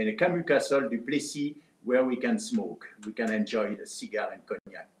Camus Castle du Plessis where we can smoke. We can enjoy the cigar and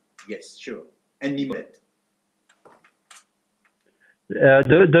cognac. Yes, sure. And mimolette.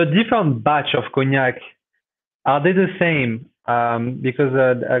 The different batch of cognac, are they the same? Because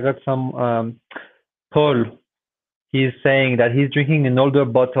I got some Paul. He's saying that he's drinking an older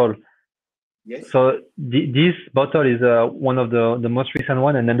bottle. Yes. So this bottle is one of the most recent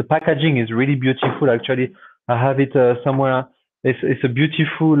one, and then the packaging is really beautiful. Actually, I have it somewhere. It's a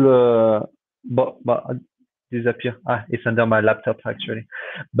beautiful. But disappear. It's under my laptop actually.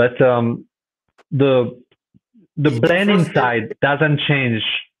 But the blend inside doesn't change.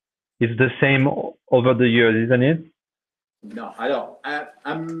 It's the same over the years, isn't it? No, alors, I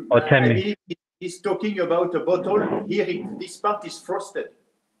believe he's talking about a bottle. Here, this part is frosted.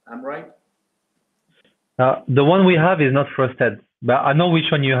 I'm right? The one we have is not frosted, but I know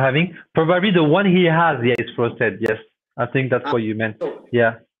which one you're having. Probably the one he has, is frosted. Yes, I think that's what you meant.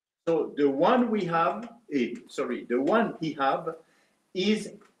 Yeah. So the one we have, the one he have is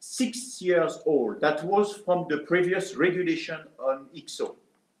 6 years old. That was from the previous regulation on XO.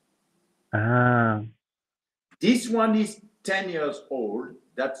 This one is 10 years old.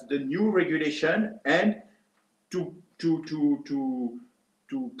 That's the new regulation, and to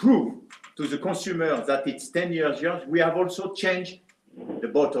prove to the consumer that it's 10 years young, we have also changed the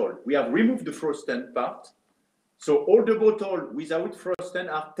bottle. We have removed the frozen part. So all the bottles without frozen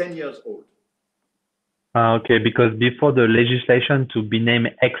are 10 years old. Okay, because before the legislation to be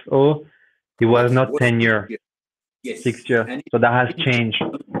named XO, it was not 10 years. Yes. 6 years. And so that has changed.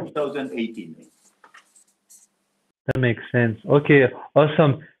 2018. That makes sense. Okay,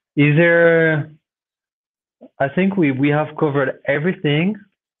 awesome. Is there, I think we have covered everything.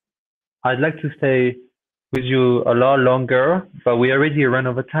 I'd like to stay with you a lot longer, but we already ran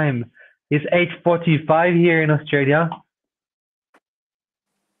over time. It's 8:45 here in Australia.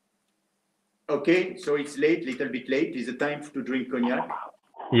 Okay, so it's late, little bit late. Is it time to drink cognac?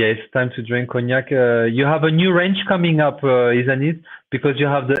 Yeah, it's time to drink cognac. You have a new range coming up, isn't it? Because you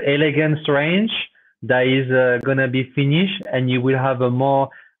have the elegance range that is gonna be finished, and you will have a more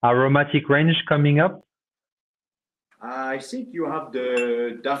aromatic range coming up. I think you have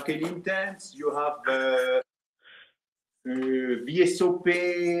the dark and intense, you have VSOP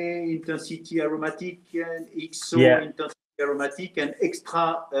intensity aromatic and XO intensity aromatic and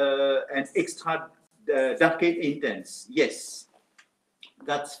extra dark and intense. Yes,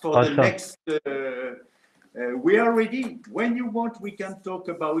 that's for awesome. the next. We are ready. When you want, we can talk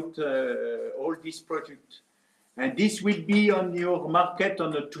about all this project. And this will be on your market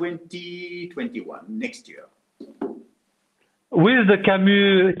on the 2021, next year. With the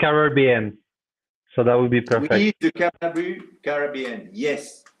Camus Caribbean. So that would be perfect. With the Camus Caribbean,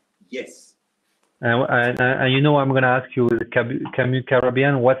 yes, yes. And you know, I'm going to ask you, the Camus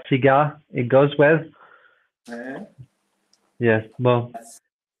Caribbean, what cigar it goes with? Yes, well.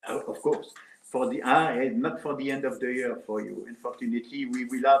 Of course. For the not for the end of the year for you. Unfortunately, we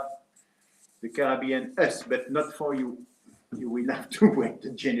will have the Caribbean but not for you. You will have to wait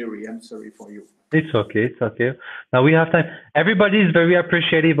till January. I'm sorry for you. It's okay. It's okay. Now we have time. Everybody is very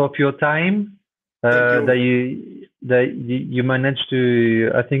appreciative of your time. That you managed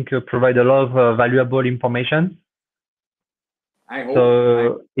to, I think, provide a lot of valuable information. I hope.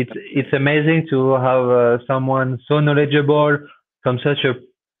 So it's amazing to have someone so knowledgeable from such a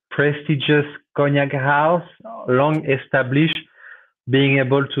prestigious cognac house, long established, being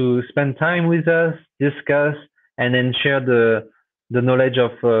able to spend time with us, discuss, and then share the knowledge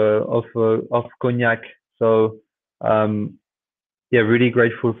of cognac. So yeah, really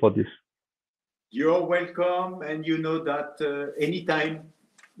grateful for this. You're welcome, and you know that anytime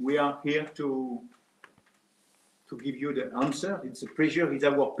we are here to give you the answer. It's a pleasure. It's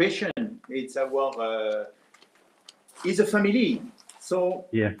our passion. It's our. It's a family. So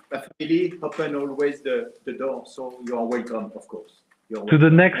yeah, a family open always the door. So you are welcome, of course. To the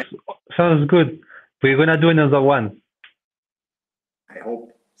next, sounds good. We're gonna do another one. I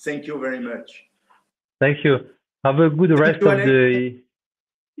hope. Thank you very much. Thank you. Have a good rest of the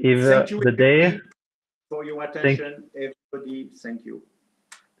day. For your attention, everybody. Thank you.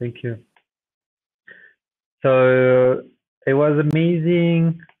 Thank you. So it was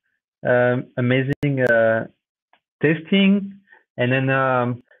amazing, amazing tasting, and then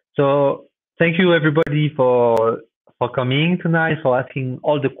so thank you everybody for coming tonight, for asking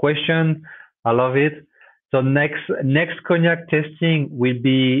all the questions. I love it. So next cognac tasting will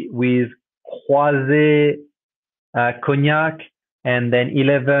be with Croisé Cognac, and then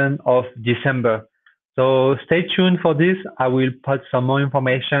 11th of December. So stay tuned for this. I will put some more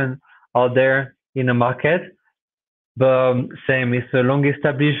information out there in the market. But same, it's a long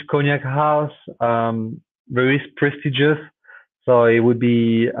established cognac house, very prestigious. So it would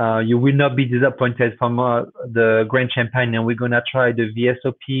be, you will not be disappointed from the Grand Champagne. And we're going to try the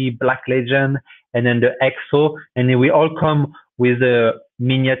VSOP Black Legend and then the XO. And then we all come with a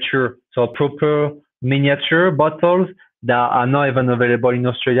miniature, so proper miniature bottles that are not even available in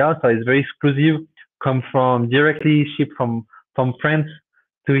Australia. So it's very exclusive, come from directly shipped from France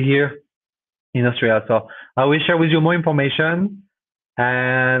to here in Australia. So I will share with you more information,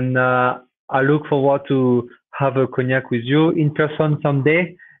 and I look forward to have a cognac with you in person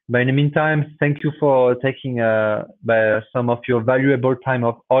someday. But in the meantime, thank you for taking some of your valuable time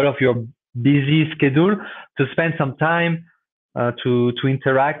of all of your busy schedule to spend some time to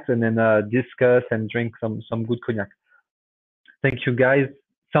interact and then discuss and drink some good cognac. Thank you guys.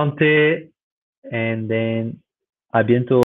 Santé, and then à bientôt.